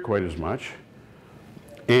didn't care quite as much.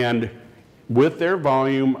 And with their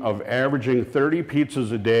volume of averaging 30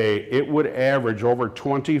 pizzas a day, it would average over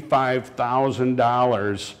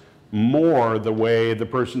 $25,000 more the way the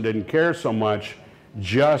person didn't care so much,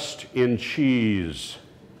 just in cheese.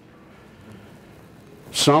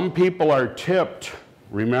 Some people are tipped,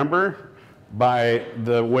 remember, by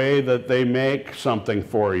the way that they make something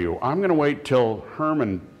for you. I'm going to wait till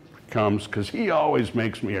Herman comes, because he always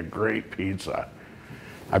makes me a great pizza.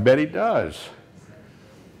 I bet he does.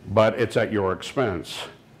 But it's at your expense.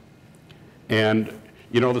 And,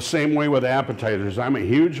 you know, the same way with appetizers. I'm a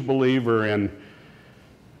huge believer in,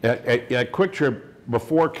 at Quick Trip,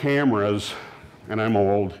 before cameras, and I'm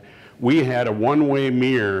old, we had a one-way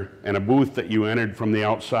mirror and a booth that you entered from the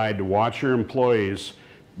outside to watch your employees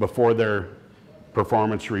before their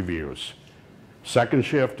performance reviews. Second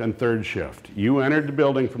shift and third shift. You entered the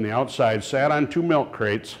building from the outside, sat on 2 milk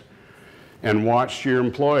crates, and watched your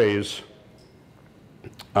employees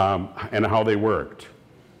and how they worked.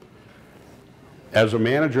 As a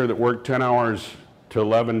manager that worked 10 hours to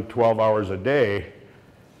 11, 12 hours a day,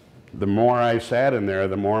 the more I sat in there,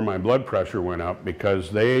 the more my blood pressure went up, because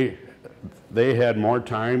they had more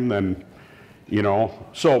time than, you know.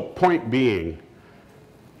 So point being,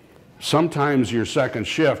 sometimes your second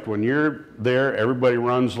shift, when you're there, everybody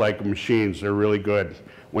runs like machines. They're really good.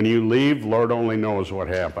 When you leave, Lord only knows what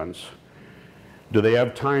happens. Do they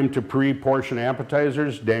have time to pre-portion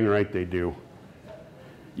appetizers? Dang right they do.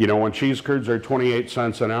 You know, when cheese curds are 28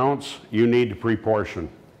 cents an ounce, you need to pre-portion.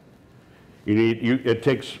 It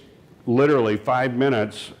takes literally 5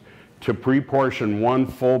 minutes to pre-portion 1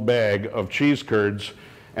 full bag of cheese curds,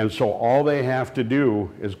 and so all they have to do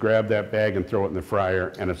is grab that bag and throw it in the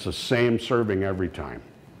fryer, and it's the same serving every time.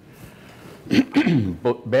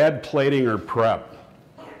 Bad plating or prep.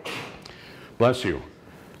 Bless you.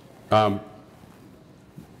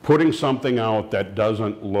 Putting something out that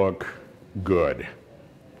doesn't look good.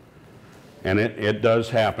 And it does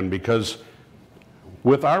happen, because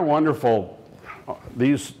with our wonderful,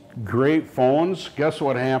 these great phones, guess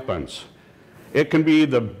what happens? It can be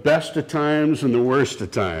the best of times and the worst of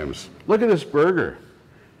times. Look at this burger.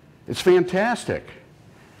 It's fantastic.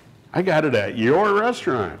 I got it at your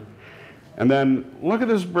restaurant. And then look at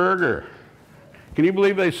this burger. Can you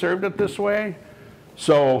believe they served it this way?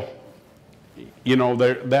 So, you know,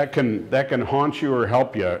 that can haunt you or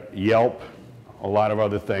help you. Yelp, a lot of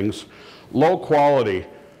other things. Low quality.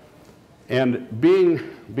 And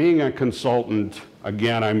being a consultant,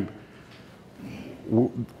 again,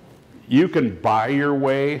 you can buy your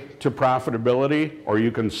way to profitability, or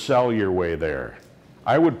you can sell your way there.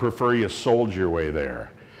 I would prefer you sold your way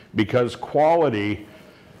there, because quality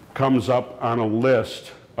comes up on a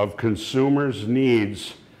list of consumers'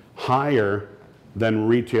 needs higher than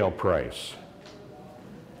retail price.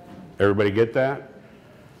 Everybody get that?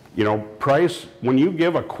 You know, price, when you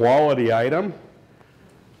give a quality item,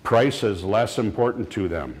 price is less important to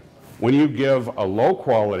them. When you give a low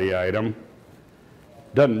quality item,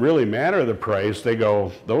 doesn't really matter the price. They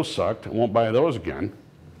go, those sucked, I won't buy those again.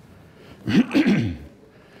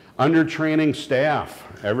 Under-training staff,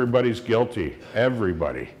 everybody's guilty,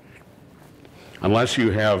 everybody. Unless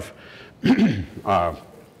you have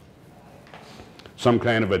some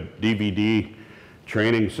kind of a DVD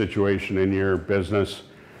training situation in your business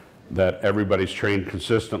that everybody's trained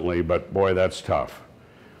consistently, but boy, that's tough.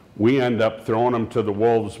 We end up throwing them to the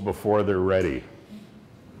wolves before they're ready.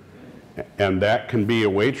 And that can be a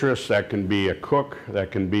waitress, that can be a cook,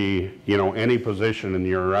 that can be, you know, any position in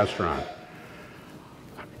your restaurant.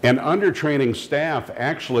 And undertraining staff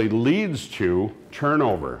actually leads to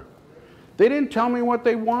turnover. They didn't tell me what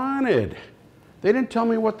they wanted. They didn't tell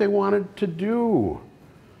me what they wanted to do.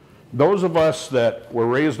 Those of us that were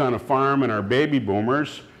raised on a farm and are baby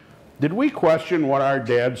boomers, did we question what our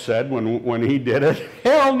dad said when he did it?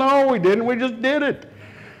 Hell no, we didn't. We just did it.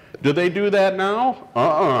 Do they do that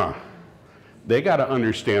now? They got to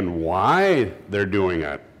understand why they're doing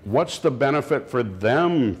it. What's the benefit for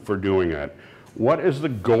them for doing it? What is the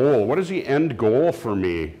goal? What is the end goal for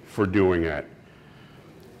me for doing it?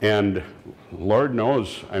 And Lord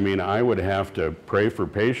knows, I mean, I would have to pray for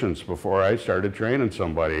patience before I started training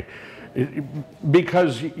somebody,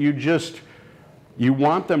 because you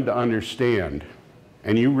want them to understand,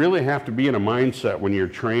 and you really have to be in a mindset when you're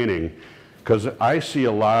training, because I see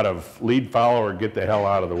a lot of lead follower get the hell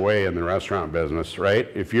out of the way in the restaurant business, right?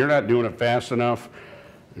 If you're not doing it fast enough,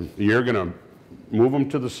 you're going to move them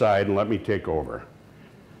to the side and let me take over.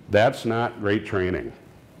 That's not great training.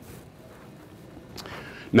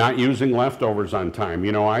 Not using leftovers on time.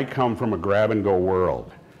 You know, I come from a grab-and-go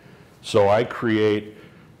world, so I create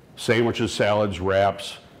sandwiches, salads,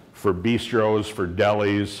 wraps for bistros, for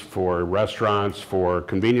delis, for restaurants, for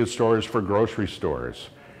convenience stores, for grocery stores.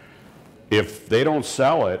 If they don't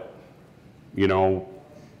sell it, you know,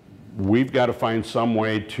 we've got to find some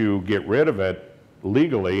way to get rid of it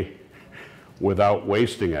legally without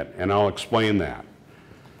wasting it, and I'll explain that.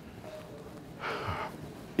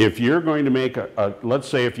 If you're going to make let's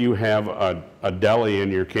say if you have a deli in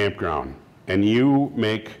your campground and you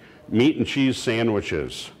make meat and cheese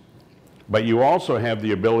sandwiches. But you also have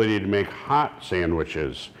the ability to make hot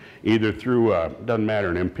sandwiches, either through, doesn't matter,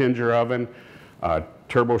 an Impinger oven,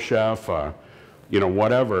 Turbo Chef,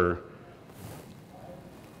 whatever.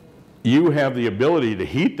 You have the ability to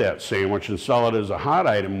heat that sandwich and sell it as a hot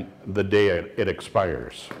item the day it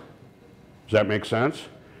expires. Does that make sense?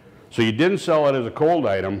 So you didn't sell it as a cold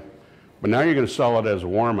item, but now you're going to sell it as a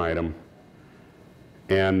warm item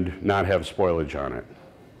and not have spoilage on it.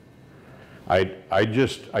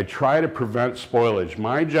 I try to prevent spoilage.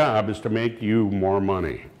 My job is to make you more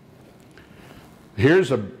money.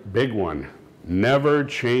 Here's a big one. Never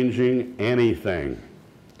changing anything.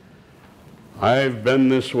 I've been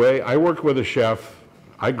this way. I worked with a chef.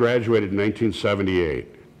 I graduated in 1978.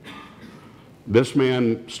 This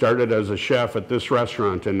man started as a chef at this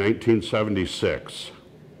restaurant in 1976.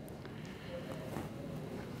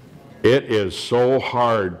 It is so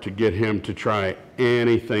hard to get him to try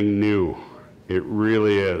anything new. It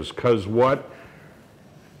really is, because what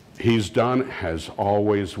he's done has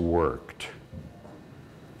always worked,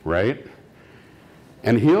 right?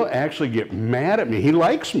 And he'll actually get mad at me. He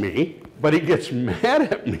likes me, but he gets mad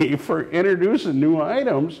at me for introducing new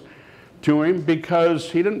items to him because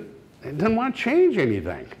he didn't want to change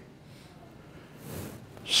anything.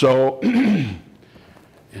 So, and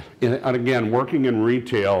again, working in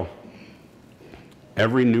retail,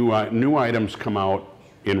 every new items come out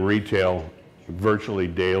in retail virtually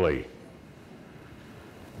daily.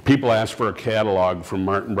 People ask for a catalog from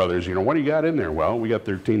Martin Brothers. What do you got in there? Well, we got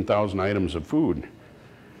 13,000 items of food.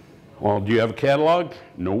 Well, do you have a catalog?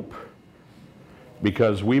 Nope.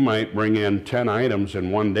 Because we might bring in 10 items in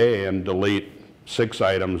one day and delete 6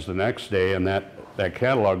 items the next day, and that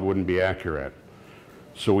catalog wouldn't be accurate.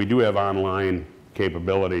 So we do have online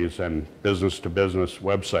capabilities and business-to-business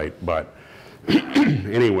website, but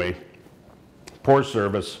anyway, poor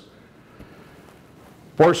service.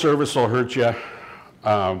 Poor service will hurt you.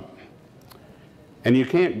 And you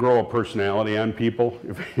can't grow a personality on people.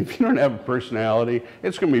 If you don't have a personality,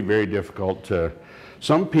 it's going to be very difficult to.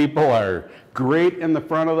 Some people are great in the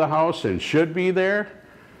front of the house and should be there,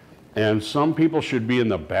 and some people should be in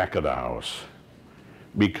the back of the house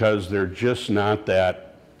because they're just not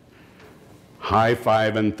that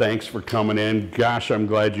high-fiving, thanks for coming in, gosh, I'm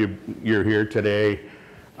glad you're here today,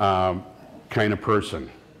 kind of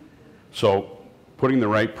person. So putting the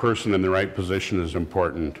right person in the right position is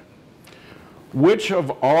important. Which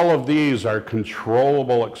of all of these are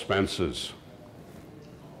controllable expenses?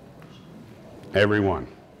 Everyone.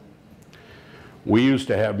 We used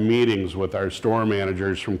to have meetings with our store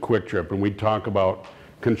managers from Quick Trip, and we'd talk about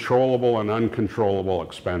controllable and uncontrollable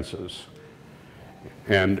expenses.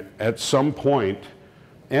 And at some point,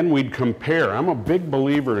 and we'd compare. I'm a big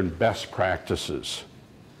believer in best practices.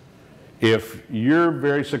 If you're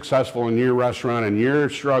very successful in your restaurant and you're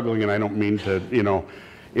struggling, and I don't mean to,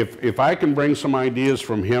 if I can bring some ideas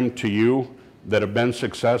from him to you that have been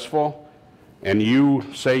successful, and you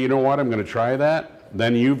say, you know what, I'm going to try that,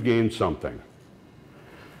 then you've gained something.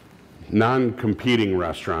 Non-competing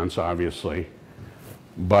restaurants, obviously,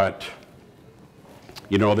 but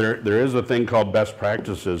there is a thing called best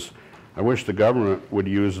practices. I wish the government would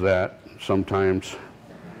use that sometimes.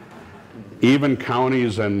 Even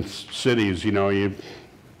counties and cities,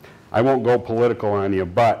 I won't go political on you,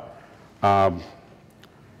 but I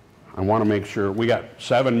want to make sure, we got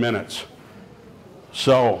 7 minutes.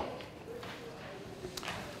 So,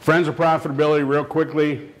 Friends of Profitability, real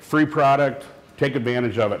quickly, free product, take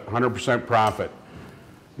advantage of it, 100% profit.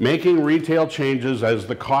 Making retail changes as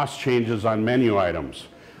the cost changes on menu items.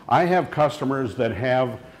 I have customers that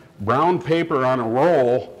have brown paper on a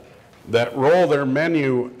roll that roll their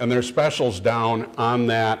menu and their specials down on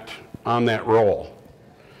that roll.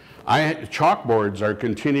 Chalkboards are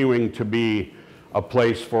continuing to be a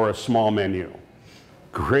place for a small menu.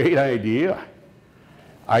 Great idea.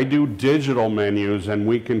 I do digital menus, and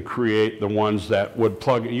we can create the ones that would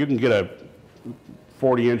plug. You can get a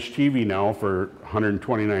 40-inch TV now for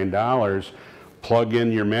 $129, plug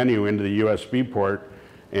in your menu into the USB port,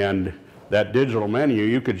 and that digital menu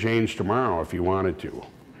you could change tomorrow if you wanted to.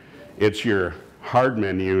 It's your hard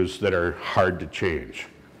menus that are hard to change.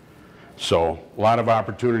 So a lot of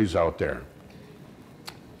opportunities out there.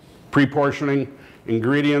 Pre-portioning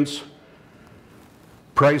ingredients,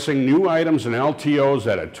 pricing new items and LTOs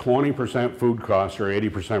at a 20% food cost or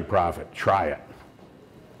 80% profit. Try it.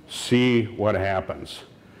 See what happens.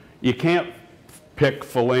 You can't pick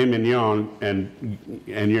filet mignon and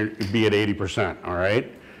be at 80%, all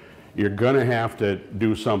right? You're gonna have to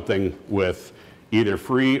do something with either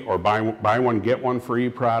free or buy one, get one free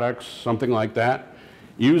products, something like that.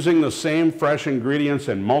 Using the same fresh ingredients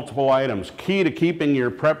and multiple items, key to keeping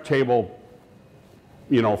your prep table,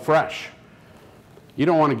 fresh. You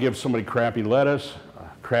don't want to give somebody crappy lettuce,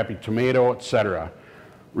 crappy tomato, etc.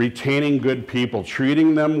 Retaining good people,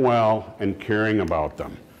 treating them well, and caring about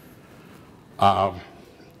them.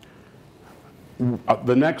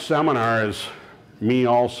 The next seminar is me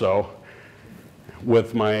also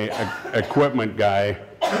with my equipment guy.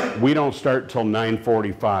 We don't start till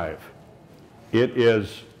 9:45. It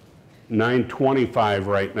is 9:25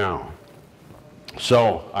 right now.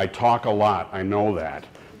 So I talk a lot, I know that,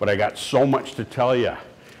 but I got so much to tell you.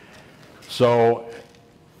 So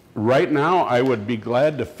right now I would be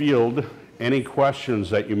glad to field any questions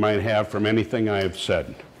that you might have from anything I have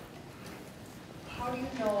said. How do you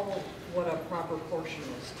know what a proper portion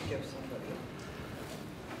is to give somebody?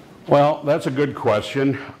 Well, that's a good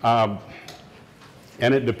question. And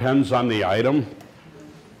it depends on the item.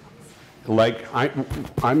 Like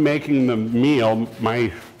I'm making the meal,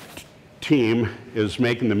 my team is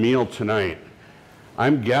making the meal tonight.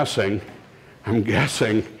 I'm guessing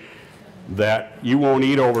that you won't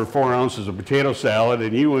eat over 4 ounces of potato salad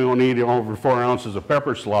and you won't eat over 4 ounces of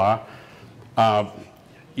pepper slaw. I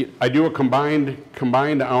do a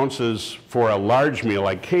combined ounces for a large meal,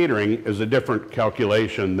 like catering is a different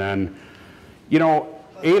calculation than, 8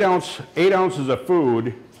 ounces of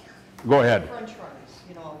food. Go ahead. French fries,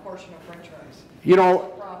 a portion of French fries.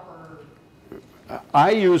 Proper. I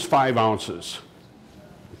use 5 ounces,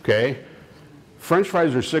 okay? French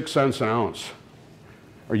fries are 6 cents an ounce,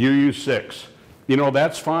 or you use 6.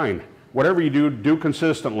 That's fine. Whatever you do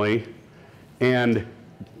consistently, and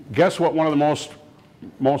guess what one of the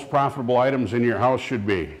most profitable items in your house should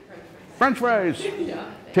be? French fries.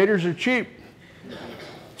 Taters are cheap.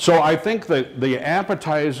 So I think that the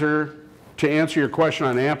appetizer, to answer your question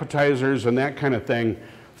on appetizers and that kind of thing,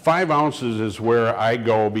 5 ounces is where I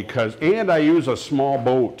go and I use a small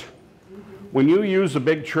boat. When you use a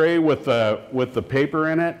big tray with the paper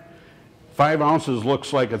in it, 5 ounces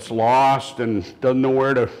looks like it's lost and doesn't know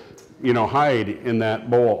where to, hide in that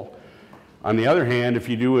bowl. On the other hand, if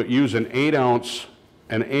you use an 8 ounce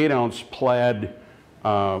plaid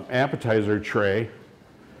appetizer tray,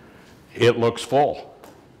 it looks full.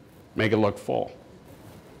 Make it look full.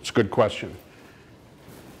 It's a good question.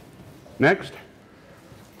 Next.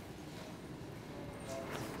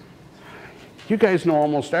 You guys know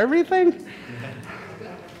almost everything?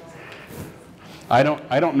 I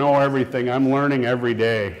don't know everything. I'm learning every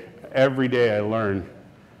day. Every day I learn.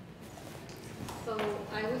 So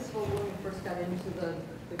I was told when we first got into the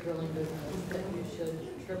grilling business that you should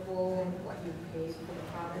triple what you pay for the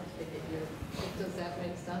product to get your, does that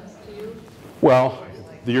make sense to you? Well,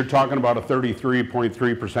 you're talking about a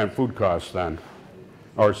 33.3% food cost then,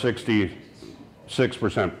 or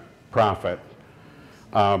 66% profit.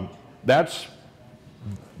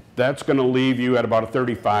 That's going to leave you at about a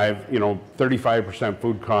 35%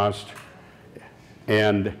 food cost.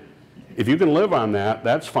 And if you can live on that,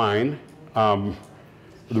 that's fine. The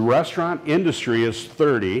restaurant industry is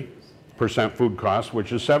 30% food cost,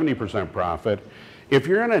 which is 70% profit. If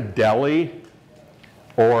you're in a deli,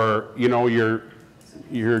 or you're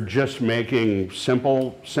just making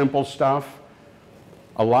simple stuff,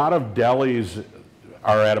 a lot of delis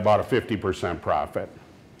are at about a 50% profit,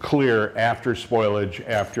 clear after spoilage,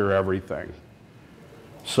 after everything.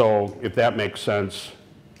 So if that makes sense.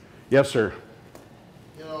 Yes, sir.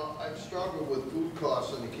 I've struggled with food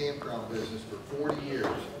costs in the campground business for 40 years.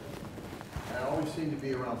 And I always seem to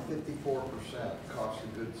be around 54% cost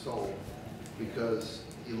of goods sold, because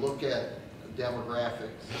you look at the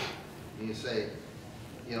demographics and you say,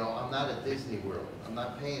 I'm not at Disney World. I'm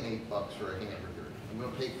not paying $8 for a hamburger. I'm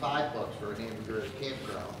going to pay $5 for a hamburger at a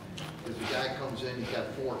campground, because the guy comes in, he's got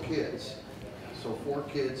 4 kids. So 4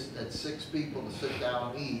 kids, that's 6 people to sit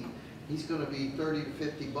down and eat. He's going to be 30 to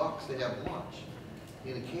 50 bucks to have lunch.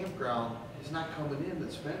 In a campground, he's not coming in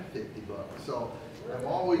to spend 50 bucks. So I'm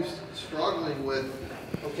always struggling with,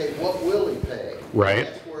 okay, what will he pay? Right.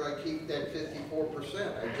 That's where I keep that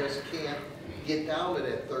 54%. I just can't get down to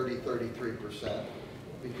that 30, 33%,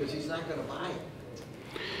 because he's not going to buy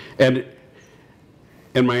it.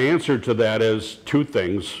 And my answer to that is 2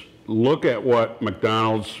 things. Look at what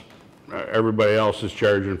McDonald's, everybody else is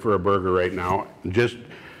charging for a burger right now, just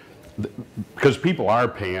because people are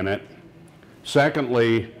paying it.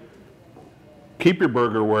 Secondly, keep your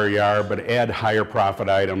burger where you are, but add higher profit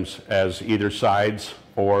items as either sides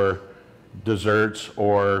or desserts,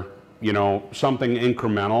 or something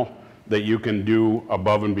incremental that you can do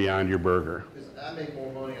above and beyond your burger. I make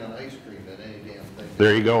more money on ice cream than any damn thing.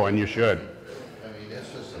 There you go, and you should. I mean,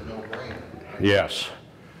 it's just a no-brainer. Yes,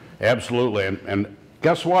 absolutely. And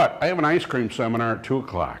Guess what? I have an ice cream seminar at 2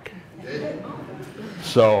 o'clock.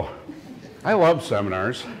 So, I love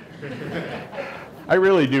seminars. I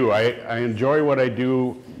really do. I enjoy what I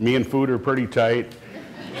do. Me and food are pretty tight.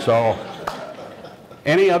 So,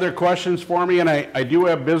 any other questions for me? And I do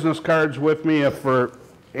have business cards with me if for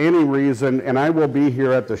any reason, and I will be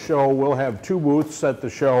here at the show. We'll have 2 booths at the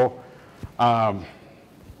show.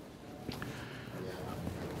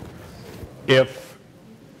 If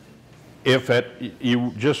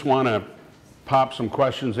you just want to pop some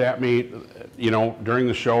questions at me, during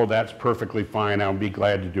the show, that's perfectly fine. I'll be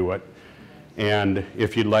glad to do it. And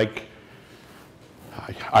if you'd like,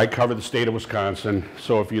 I cover the state of Wisconsin,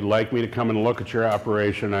 so if you'd like me to come and look at your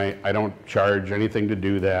operation, I don't charge anything to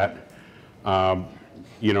do that.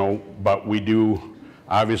 But we do,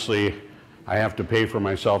 obviously, I have to pay for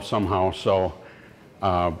myself somehow, so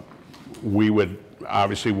we would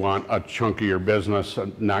obviously want a chunk of your business.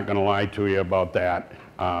 I'm not going to lie to you about that.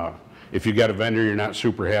 If you got a vendor you're not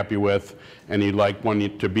super happy with and you'd like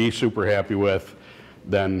one to be super happy with,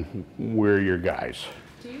 then we're your guys.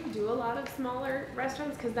 Do you do a lot of smaller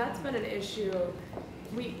restaurants? Because that's been an issue.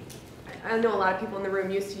 I know a lot of people in the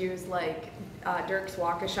room used to use like Dirk's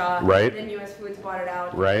Waukesha. Right. Then U.S. Foods bought it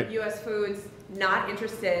out. Right. U.S. Foods not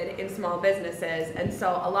interested in small businesses, and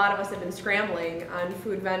so a lot of us have been scrambling on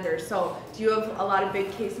food vendors. So do you have a lot of big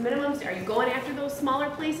case minimums? Are you going after those smaller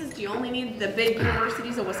places? Do you only need the big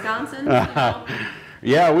universities of Wisconsin?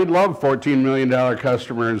 Yeah, we'd love $14 million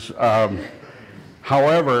customers.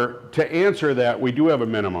 However, to answer that, we do have a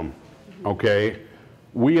minimum, okay?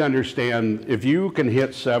 We understand if you can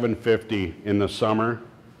hit 750 in the summer,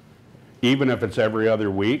 even if it's every other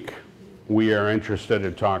week, we are interested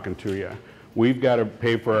in talking to you. We've got to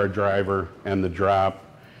pay for our driver and the drop,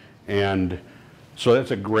 and so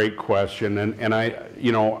that's a great question. And I,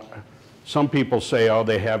 some people say, oh,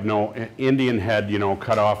 they have no, Indian had,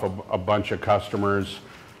 cut off a bunch of customers.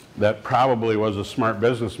 That probably was a smart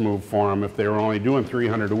business move for them. If they were only doing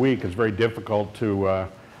 300 a week, it's very difficult to,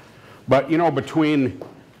 but between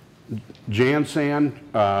Jansan,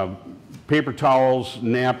 paper towels,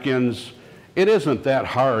 napkins, it isn't that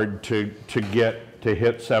hard to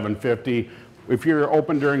hit 750. If you're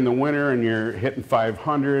open during the winter and you're hitting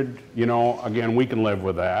 500, again, we can live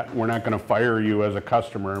with that. We're not going to fire you as a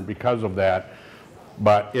customer because of that.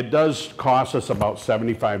 But it does cost us about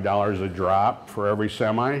 $75 a drop for every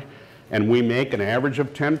semi, and we make an average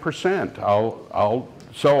of 10%.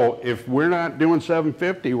 So if we're not doing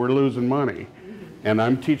 750, we're losing money. And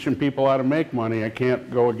I'm teaching people how to make money. I can't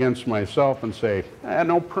go against myself and say,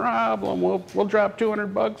 no problem, we'll drop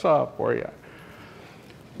 200 bucks off for you.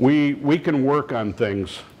 We can work on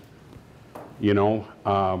things, and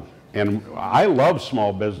I love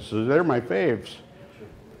small businesses. They're my faves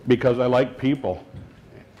because I like people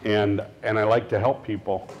and I like to help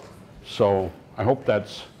people. So I hope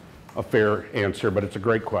that's a fair answer, but it's a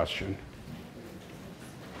great question.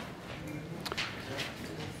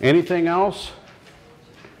 Anything else?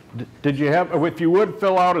 Did you have, if you would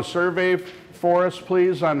fill out a survey for us,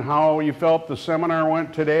 please, on how you felt the seminar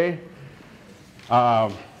went today.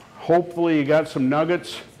 Hopefully you got some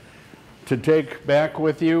nuggets to take back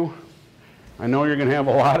with you. I know you're going to have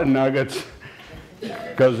a lot of nuggets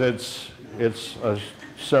because it's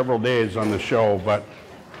several days on the show, but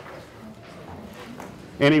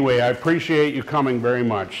anyway, I appreciate you coming very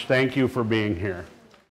much. Thank you for being here.